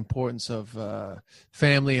for the importance of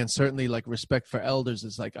family, and certainly like respect for elders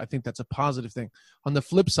is like, I think that's a positive thing. On the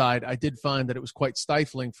flip side, I did find that it was quite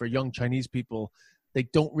stifling for young Chinese people. They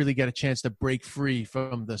don't really get a chance to break free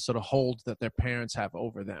from the sort of hold that their parents have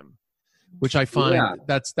over them, which I find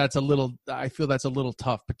that's a little, I feel that's a little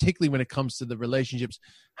tough, particularly when it comes to the relationships,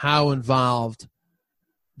 how involved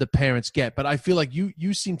the parents get. But I feel like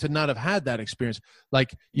you seem to not have had that experience.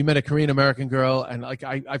 Like, you met a Korean American girl, and like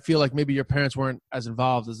I feel like maybe your parents weren't as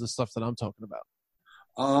involved as the stuff that I'm talking about.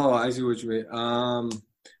 Oh, I see what you mean.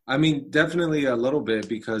 I mean, definitely a little bit,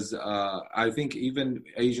 because I think even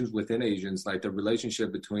Asians within Asians, like the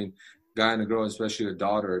relationship between guy and a girl, especially a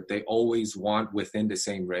daughter, they always want within the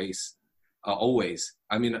same race. Always.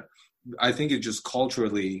 I mean, I think it just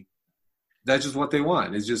culturally, that's just what they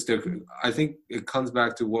want. It's just, I think it comes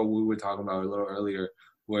back to what we were talking about a little earlier,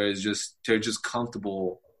 where it's just, they're just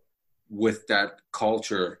comfortable with that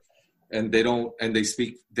culture, and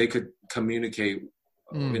they could communicate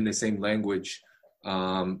in the same language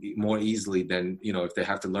more easily than, if they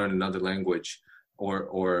have to learn another language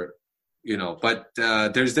or but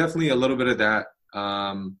there's definitely a little bit of that,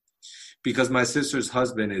 because my sister's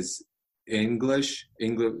husband is English.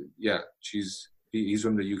 Yeah, he's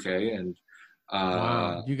from the UK, and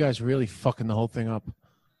wow, you guys really fucking the whole thing up.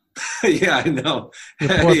 Yeah, I know.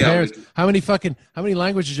 Your poor parents. How many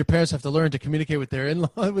languages your parents have to learn to communicate with their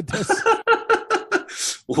in-law with this?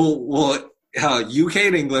 well, UK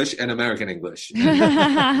English and American English,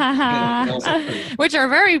 which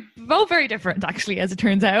are both very different, actually, as it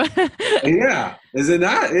turns out. Yeah, is it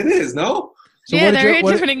not? It is, no? So yeah, there are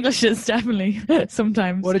different Englishes, definitely.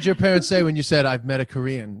 Sometimes. What did your parents say when you said, "I've met a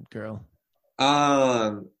Korean girl"?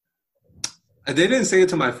 They didn't say it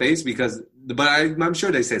to my face, but I'm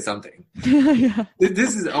sure they said something. Yeah.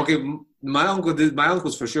 This is okay. My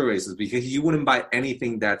uncle's for sure racist, because he wouldn't buy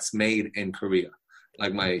anything that's made in Korea.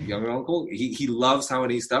 Like my younger uncle, he loves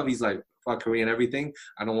Taiwanese stuff. He's like, fuck Korean everything.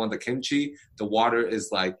 I don't want the kimchi. The water is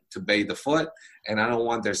like to bathe the foot, and I don't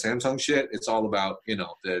want their Samsung shit. It's all about, the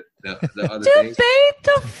other things. To bathe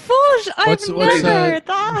the foot? I've never heard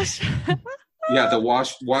that. Yeah, the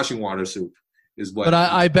washing water soup is what. But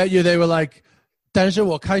I bet you they were like, 但是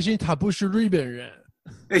我开心他不是日本人.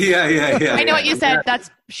 Yeah. I know what you said.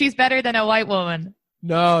 She's better than a white woman.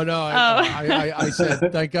 No. I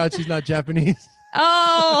said, thank God she's not Japanese.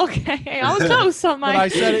 Oh, okay. I was close on my. But I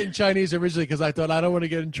said it in Chinese originally because I thought I don't want to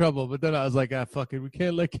get in trouble. But then I was like, fuck it. We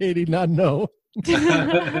can't let Katie not know.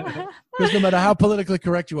 Because no matter how politically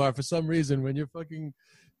correct you are, for some reason, when you're fucking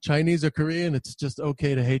Chinese or Korean, it's just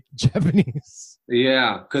okay to hate Japanese.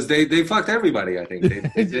 Yeah, because they fucked everybody, I think.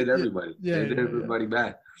 They did everybody. They did everybody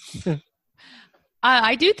bad.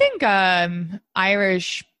 I do think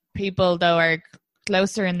Irish people, though, are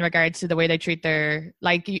closer in regards to the way they treat their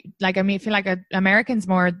I feel like Americans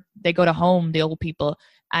more, they go to home, the old people,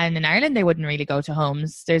 and in Ireland they wouldn't really go to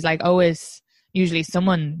homes. There's like always usually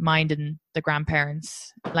someone minding the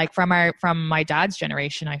grandparents, like from my dad's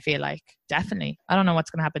generation. I feel like definitely, I don't know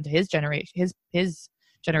what's going to happen to his generation, his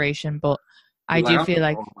generation, but I do feel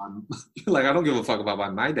like I don't give a fuck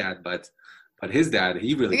about my dad, but his dad,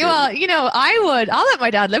 he really did. Well, I'll let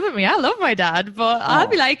my dad live with me. I love my dad, but I'll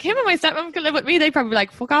be like, him and my stepmom can live with me. They'd probably be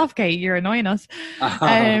like, fuck off, Kate, you're annoying us.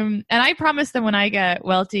 And I promised them when I get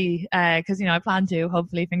wealthy, because, I plan to,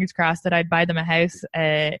 hopefully, fingers crossed, that I'd buy them a house.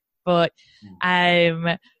 But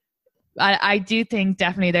I do think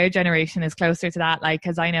definitely their generation is closer to that. Like,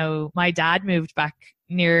 because I know my dad moved back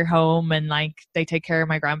near home, and like they take care of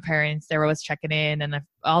my grandparents. They're always checking in, and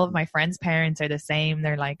all of my friends' parents are the same.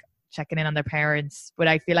 They're like checking in on their parents. But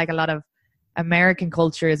I feel like a lot of American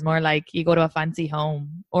culture is more like you go to a fancy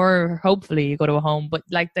home, or hopefully you go to a home, but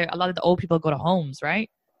like a lot of the old people go to homes, right?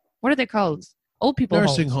 What are they called? Old people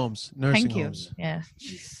nursing homes. Thank you. Homes. Yeah.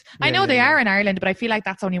 I know they are in Ireland, but I feel like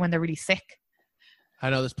that's only when they're really sick. I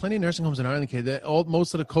know there's plenty of nursing homes in Ireland, Kate.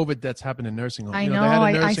 Most of the COVID deaths happened in nursing homes. I know.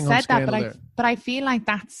 I said that, but I feel like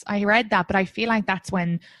I read that, but I feel like that's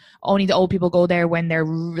when only the old people go there when they're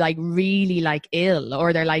like really like ill,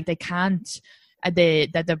 or they're like they can't. The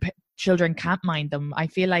children can't mind them. I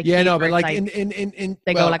feel like yeah, no, but like,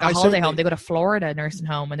 they go like a holiday home. They go to Florida nursing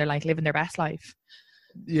home and they're like living their best life.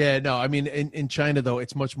 Yeah, no, I mean in China though,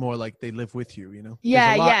 it's much more like they live with you. You know.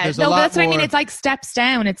 Yeah, yeah. No, that's what I mean. It's like steps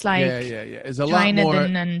down. It's like yeah. There's a China lot more.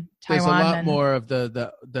 and Taiwan. There's a lot more of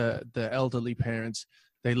the elderly parents.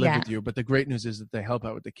 They live with you, but the great news is that they help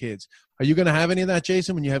out with the kids. Are you going to have any of that,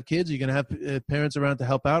 Jason? When you have kids, are you going to have parents around to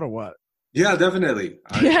help out, or what? Yeah, definitely.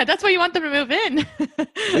 Yeah, that's why you want them to move in.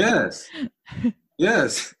 Yes.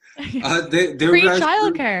 Free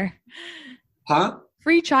childcare. Huh?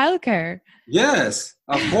 Free childcare. Yes,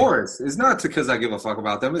 of course. It's not because I give a fuck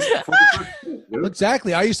about them. It's for the kid,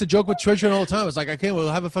 exactly. I used to joke with children all the time. It's like, okay,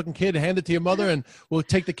 we'll have a fucking kid, hand it to your mother, and we'll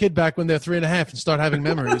take the kid back when they're 3.5 and start having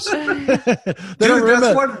memories. They don't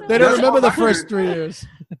remember the first 3 years.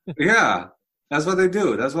 Yeah, that's what they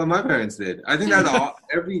do. That's what my parents did. I think that's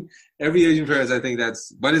every Asian parents. I think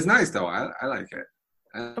that's. But it's nice though. I like it.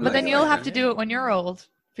 But then you'll have to do it when you're old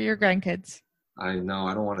for your grandkids. I know.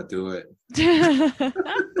 I don't want to do it.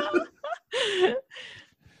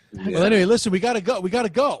 Well, anyway, listen, we gotta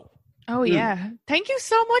go. Oh yeah, thank you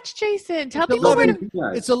so much, Jason. Tell it's people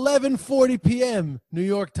it's 11:40 p.m. New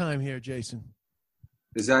York time here, Jason.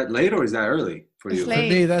 Is that late or is that early for you? For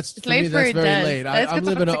me, that's very late. I'm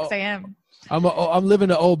living at 6 a.m. I'm living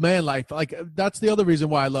an old man life. Like that's the other reason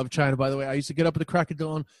why I love China. By the way, I used to get up at the crack of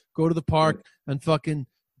dawn, go to the park, and fucking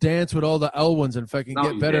dance with all the L ones and fucking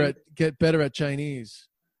get better at Chinese.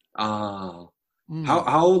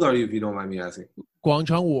 How old are you, if you don't mind me asking? 广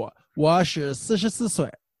场舞，我是44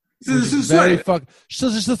岁。44岁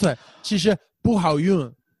 44岁，其实不好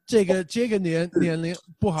用。这个年龄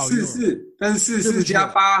不好用。44，但是44加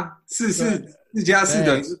8，4加4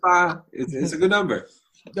等于8。It's a good number.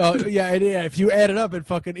 Oh yeah. If you add it up, it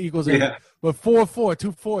fucking equals it. Yeah. But 4,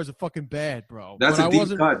 2 4s are fucking bad, bro. That's a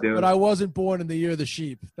deep cut, dude. But I wasn't born in the year of the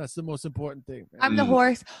sheep. That's the most important thing. Man. I'm the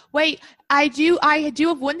horse. Wait, I do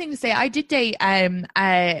have one thing to say. I did date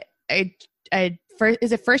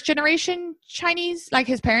is it first generation Chinese? Like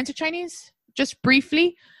his parents are Chinese, just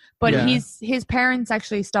briefly. But his parents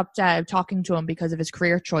actually stopped talking to him because of his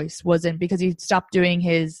career choice. Wasn't because he stopped doing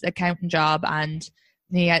his accountant job and.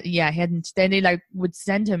 He hadn't. Then they like would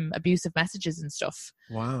send him abusive messages and stuff.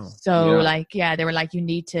 Wow. So they were like, you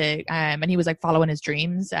need to, and he was like following his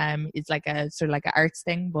dreams. It's like a sort of like an arts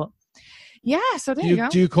thing, but yeah. So there you go.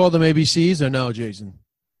 Do you call them ABCs or no, Jason?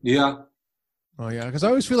 Yeah. Oh yeah, because I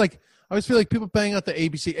always feel like people bang out the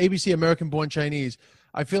ABC American Born Chinese.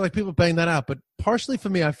 I feel like people bang that out, but partially for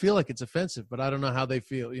me, I feel like it's offensive. But I don't know how they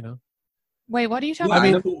feel. You know. Wait, what are you talking about?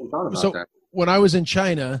 I mean, when I was in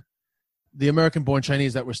China. The American-born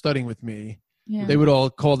Chinese that were studying with me, they would all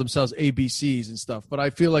call themselves ABCs and stuff. But I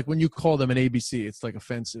feel like when you call them an ABC, it's like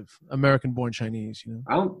offensive. American-born Chinese, you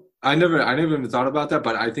know. I never even thought about that,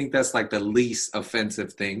 but I think that's like the least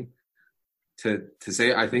offensive thing to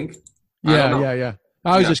say. I think. Yeah.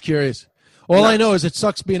 I was just curious. All I know is it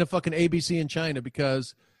sucks being a fucking ABC in China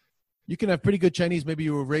because you can have pretty good Chinese. Maybe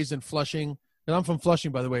you were raised in Flushing, and I'm from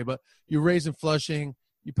Flushing, by the way. But you're raised in Flushing.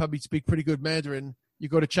 You probably speak pretty good Mandarin. You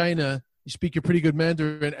go to China. You speak your pretty good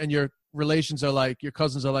Mandarin, and your relations are like, your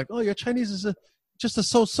cousins are like, oh, your Chinese is just a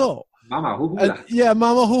so-so. Mama hoo-hoo. Yeah,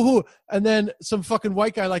 mama hoo-hoo. And then some fucking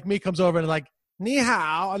white guy like me comes over and like, ni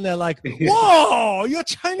hao. And they're like, whoa, your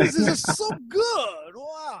Chinese is so good.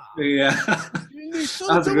 Wow. Yeah.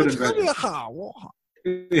 That's a good impression.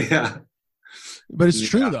 Yeah. But it's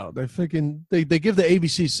true, though. They give the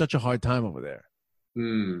ABC such a hard time over there.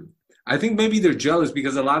 I think maybe they're jealous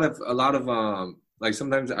because a lot of like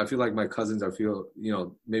sometimes I feel like my cousins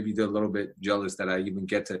maybe they're a little bit jealous that I even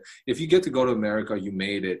if you get to go to America, you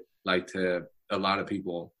made it like to a lot of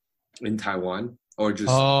people in Taiwan or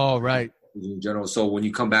just in general. So when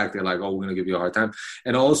you come back, they're like, oh, we're going to give you a hard time.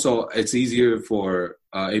 And also it's easier for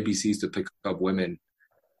ABCs to pick up women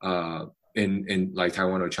in like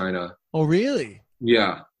Taiwan or China. Oh, really?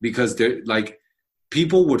 Yeah, because they're like,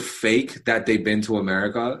 people would fake that they've been to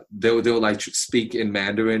America. They'll like speak in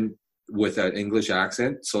Mandarin with an English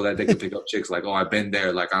accent so that they can pick up chicks like, oh, I've been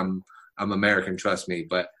there. Like I'm American, trust me.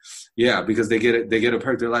 But yeah, because they get a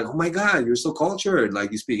perk. They're like, oh my God, you're so cultured.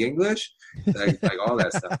 Like you speak English, like all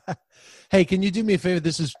that stuff. Hey, can you do me a favor?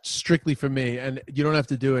 This is strictly for me, and you don't have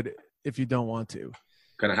to do it if you don't want to.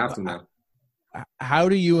 Gonna have to now. How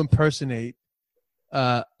do you impersonate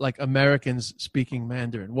like Americans speaking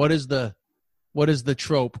Mandarin? What is the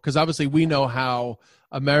trope? Because obviously we know how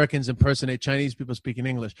Americans impersonate Chinese people speaking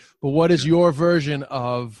English, but what is your version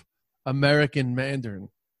of American Mandarin?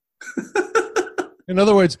 In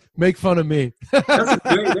other words, make fun of me. That's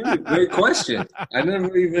a great question. I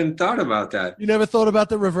never even thought about that. You never thought about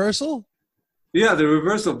the reversal? Yeah, the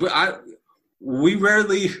reversal. But we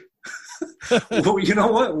rarely. Well, you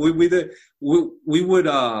know what? We would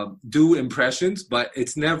do impressions, but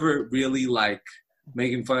it's never really like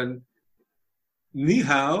making fun. Ni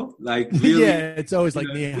hao, like really. Yeah, it's always like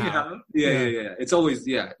ni hao. Yeah. It's always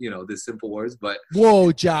the simple words, but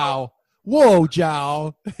whoa jiao,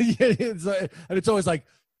 and it's always like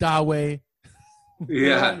da wei.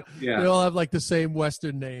 Yeah. They all have like the same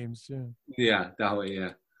Western names. Yeah, that way.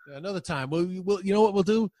 Yeah. Another time. We'll you know what we'll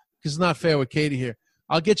do? Because it's not fair with Katie here.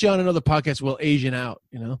 I'll get you on another podcast. We'll Asian out.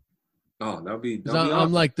 Oh, that'll be I'm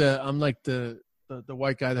awesome. like the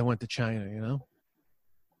white guy that went to China.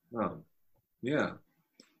 Oh, yeah.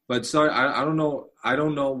 But sorry, I don't know. I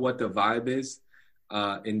don't know what the vibe is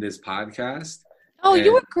in this podcast. Oh,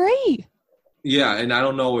 you were great. Yeah, and I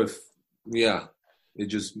don't know if it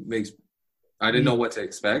just makes. I didn't know what to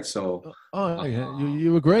expect, so.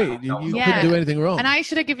 You were great. You couldn't do anything wrong. And I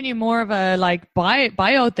should have given you more of a like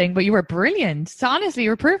bio thing, but you were brilliant. So honestly,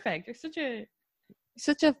 you were perfect. You're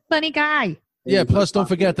such a funny guy. Yeah. Plus, don't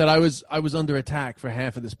forget that I was under attack for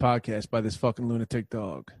half of this podcast by this fucking lunatic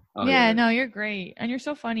dog. Oh, no, you're great, and you're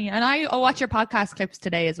so funny. And I watch your podcast clips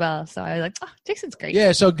today as well. So I was like, Jason's great.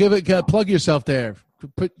 Yeah. So plug yourself there.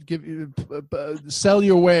 Sell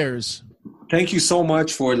your wares. Thank you so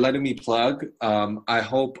much for letting me plug. I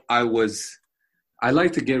hope I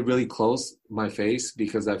like to get really close my face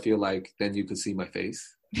because I feel like then you could see my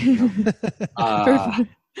face.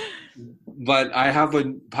 But I have a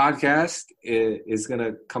podcast. It's going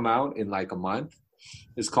to come out in like a month.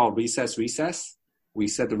 It's called Recess. We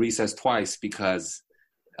said the recess twice because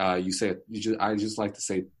I just like to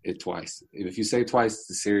say it twice. If you say it twice,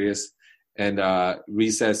 it's serious. And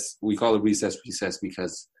recess, we call it recess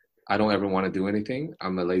because I don't ever want to do anything.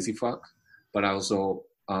 I'm a lazy fuck. But I also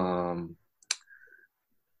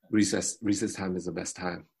recess time is the best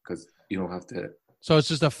time because you don't have to. So it's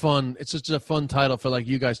just a fun title for like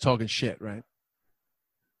you guys talking shit, right?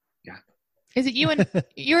 Yeah. Is it you and are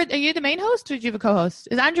you the main host or do you have a co-host?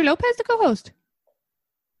 Is Andrew Lopez the co-host?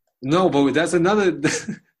 No, but that's another.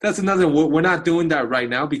 We're not doing that right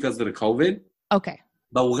now because of the COVID. Okay.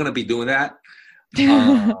 But we're gonna be doing that.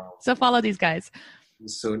 So follow these guys.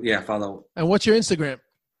 So yeah, follow. And what's your Instagram?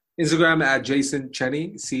 Instagram at Jason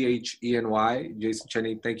Cheny, Cheny. Jason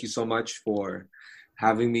Cheny. Thank you so much for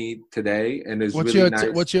having me today. And it's really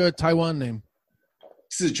nice. What's your Taiwan name?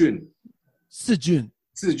 Sijun.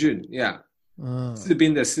 Yeah. 士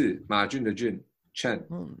兵的士，马俊的俊 Chen.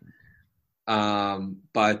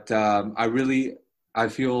 But I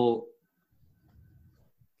feel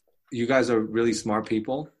you guys are really smart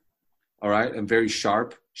people, all right, and very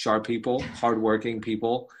sharp people, hardworking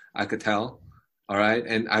people. I could tell, all right,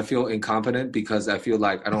 and I feel incompetent because I feel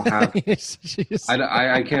like I don't have,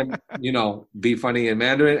 I can't, be funny in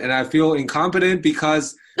Mandarin, and I feel incompetent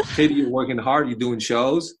because Katie, you're working hard, you're doing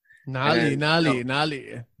shows. Nali.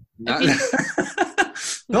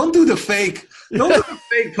 Don't do the fake. Don't do the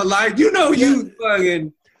fake polite. You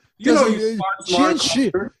fucking.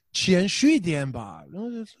 Smart. 谦虚一点吧。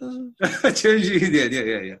谦虚一点,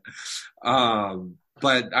 yeah.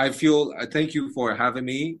 But I feel. Thank you for having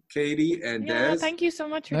me, Katie and Des. Thank you so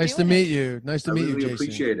much for Nice to meet you. Nice to meet you, Jason.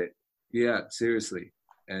 Appreciate it. Yeah, seriously.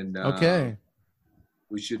 And okay,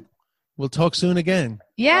 we'll talk soon again.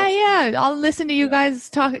 Yeah. I'll listen to you guys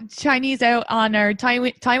talk Chinese out on or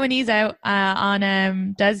Taiwanese out on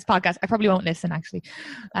Des' podcast. I probably won't listen. Actually,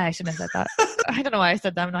 I shouldn't have said that. I don't know why I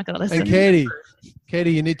said that. I'm not going to listen. And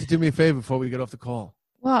Katie, you need to do me a favor before we get off the call.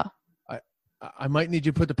 What? I might need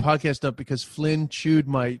you to put the podcast up because Flynn chewed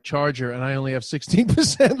my charger and I only have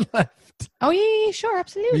 16% left. Oh, yeah, sure,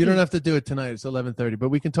 absolutely. You don't have to do it tonight. It's 11:30, but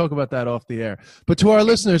we can talk about that off the air. But to our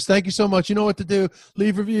listeners, thank you so much. You know what to do.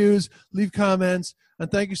 Leave reviews, leave comments,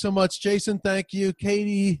 and thank you so much. Jason, thank you.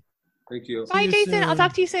 Katie. Thank you. Bye, Jason. Soon. I'll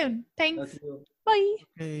talk to you soon. Thanks. Bye.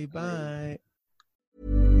 Okay, bye.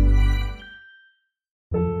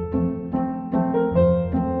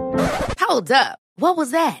 Hold up. What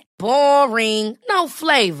was that? Boring. No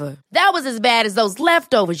flavor. That was as bad as those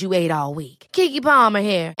leftovers you ate all week. Keke Palmer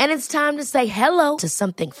here. And it's time to say hello to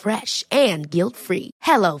something fresh and guilt-free.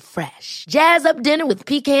 Hello Fresh. Jazz up dinner with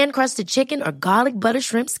pecan-crusted chicken or garlic butter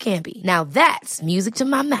shrimp scampi. Now that's music to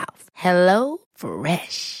my mouth. Hello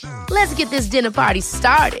Fresh. Let's get this dinner party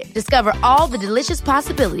started. Discover all the delicious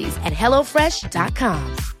possibilities at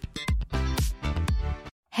HelloFresh.com.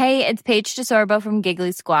 Hey, it's Paige DeSorbo from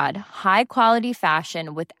Giggly Squad. High quality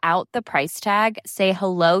fashion without the price tag. Say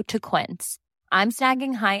hello to Quince. I'm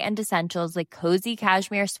snagging high-end essentials like cozy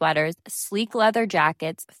cashmere sweaters, sleek leather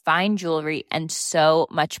jackets, fine jewelry, and so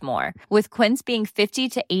much more. With Quince being 50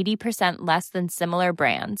 to 80% less than similar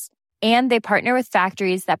brands. And they partner with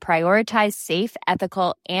factories that prioritize safe,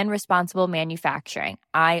 ethical, and responsible manufacturing.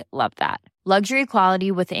 I love that. Luxury quality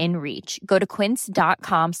within reach. Go to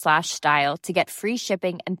quince.com/style to get free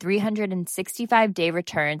shipping and 365-day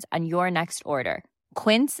returns on your next order.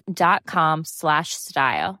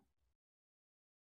 Quince.com/style.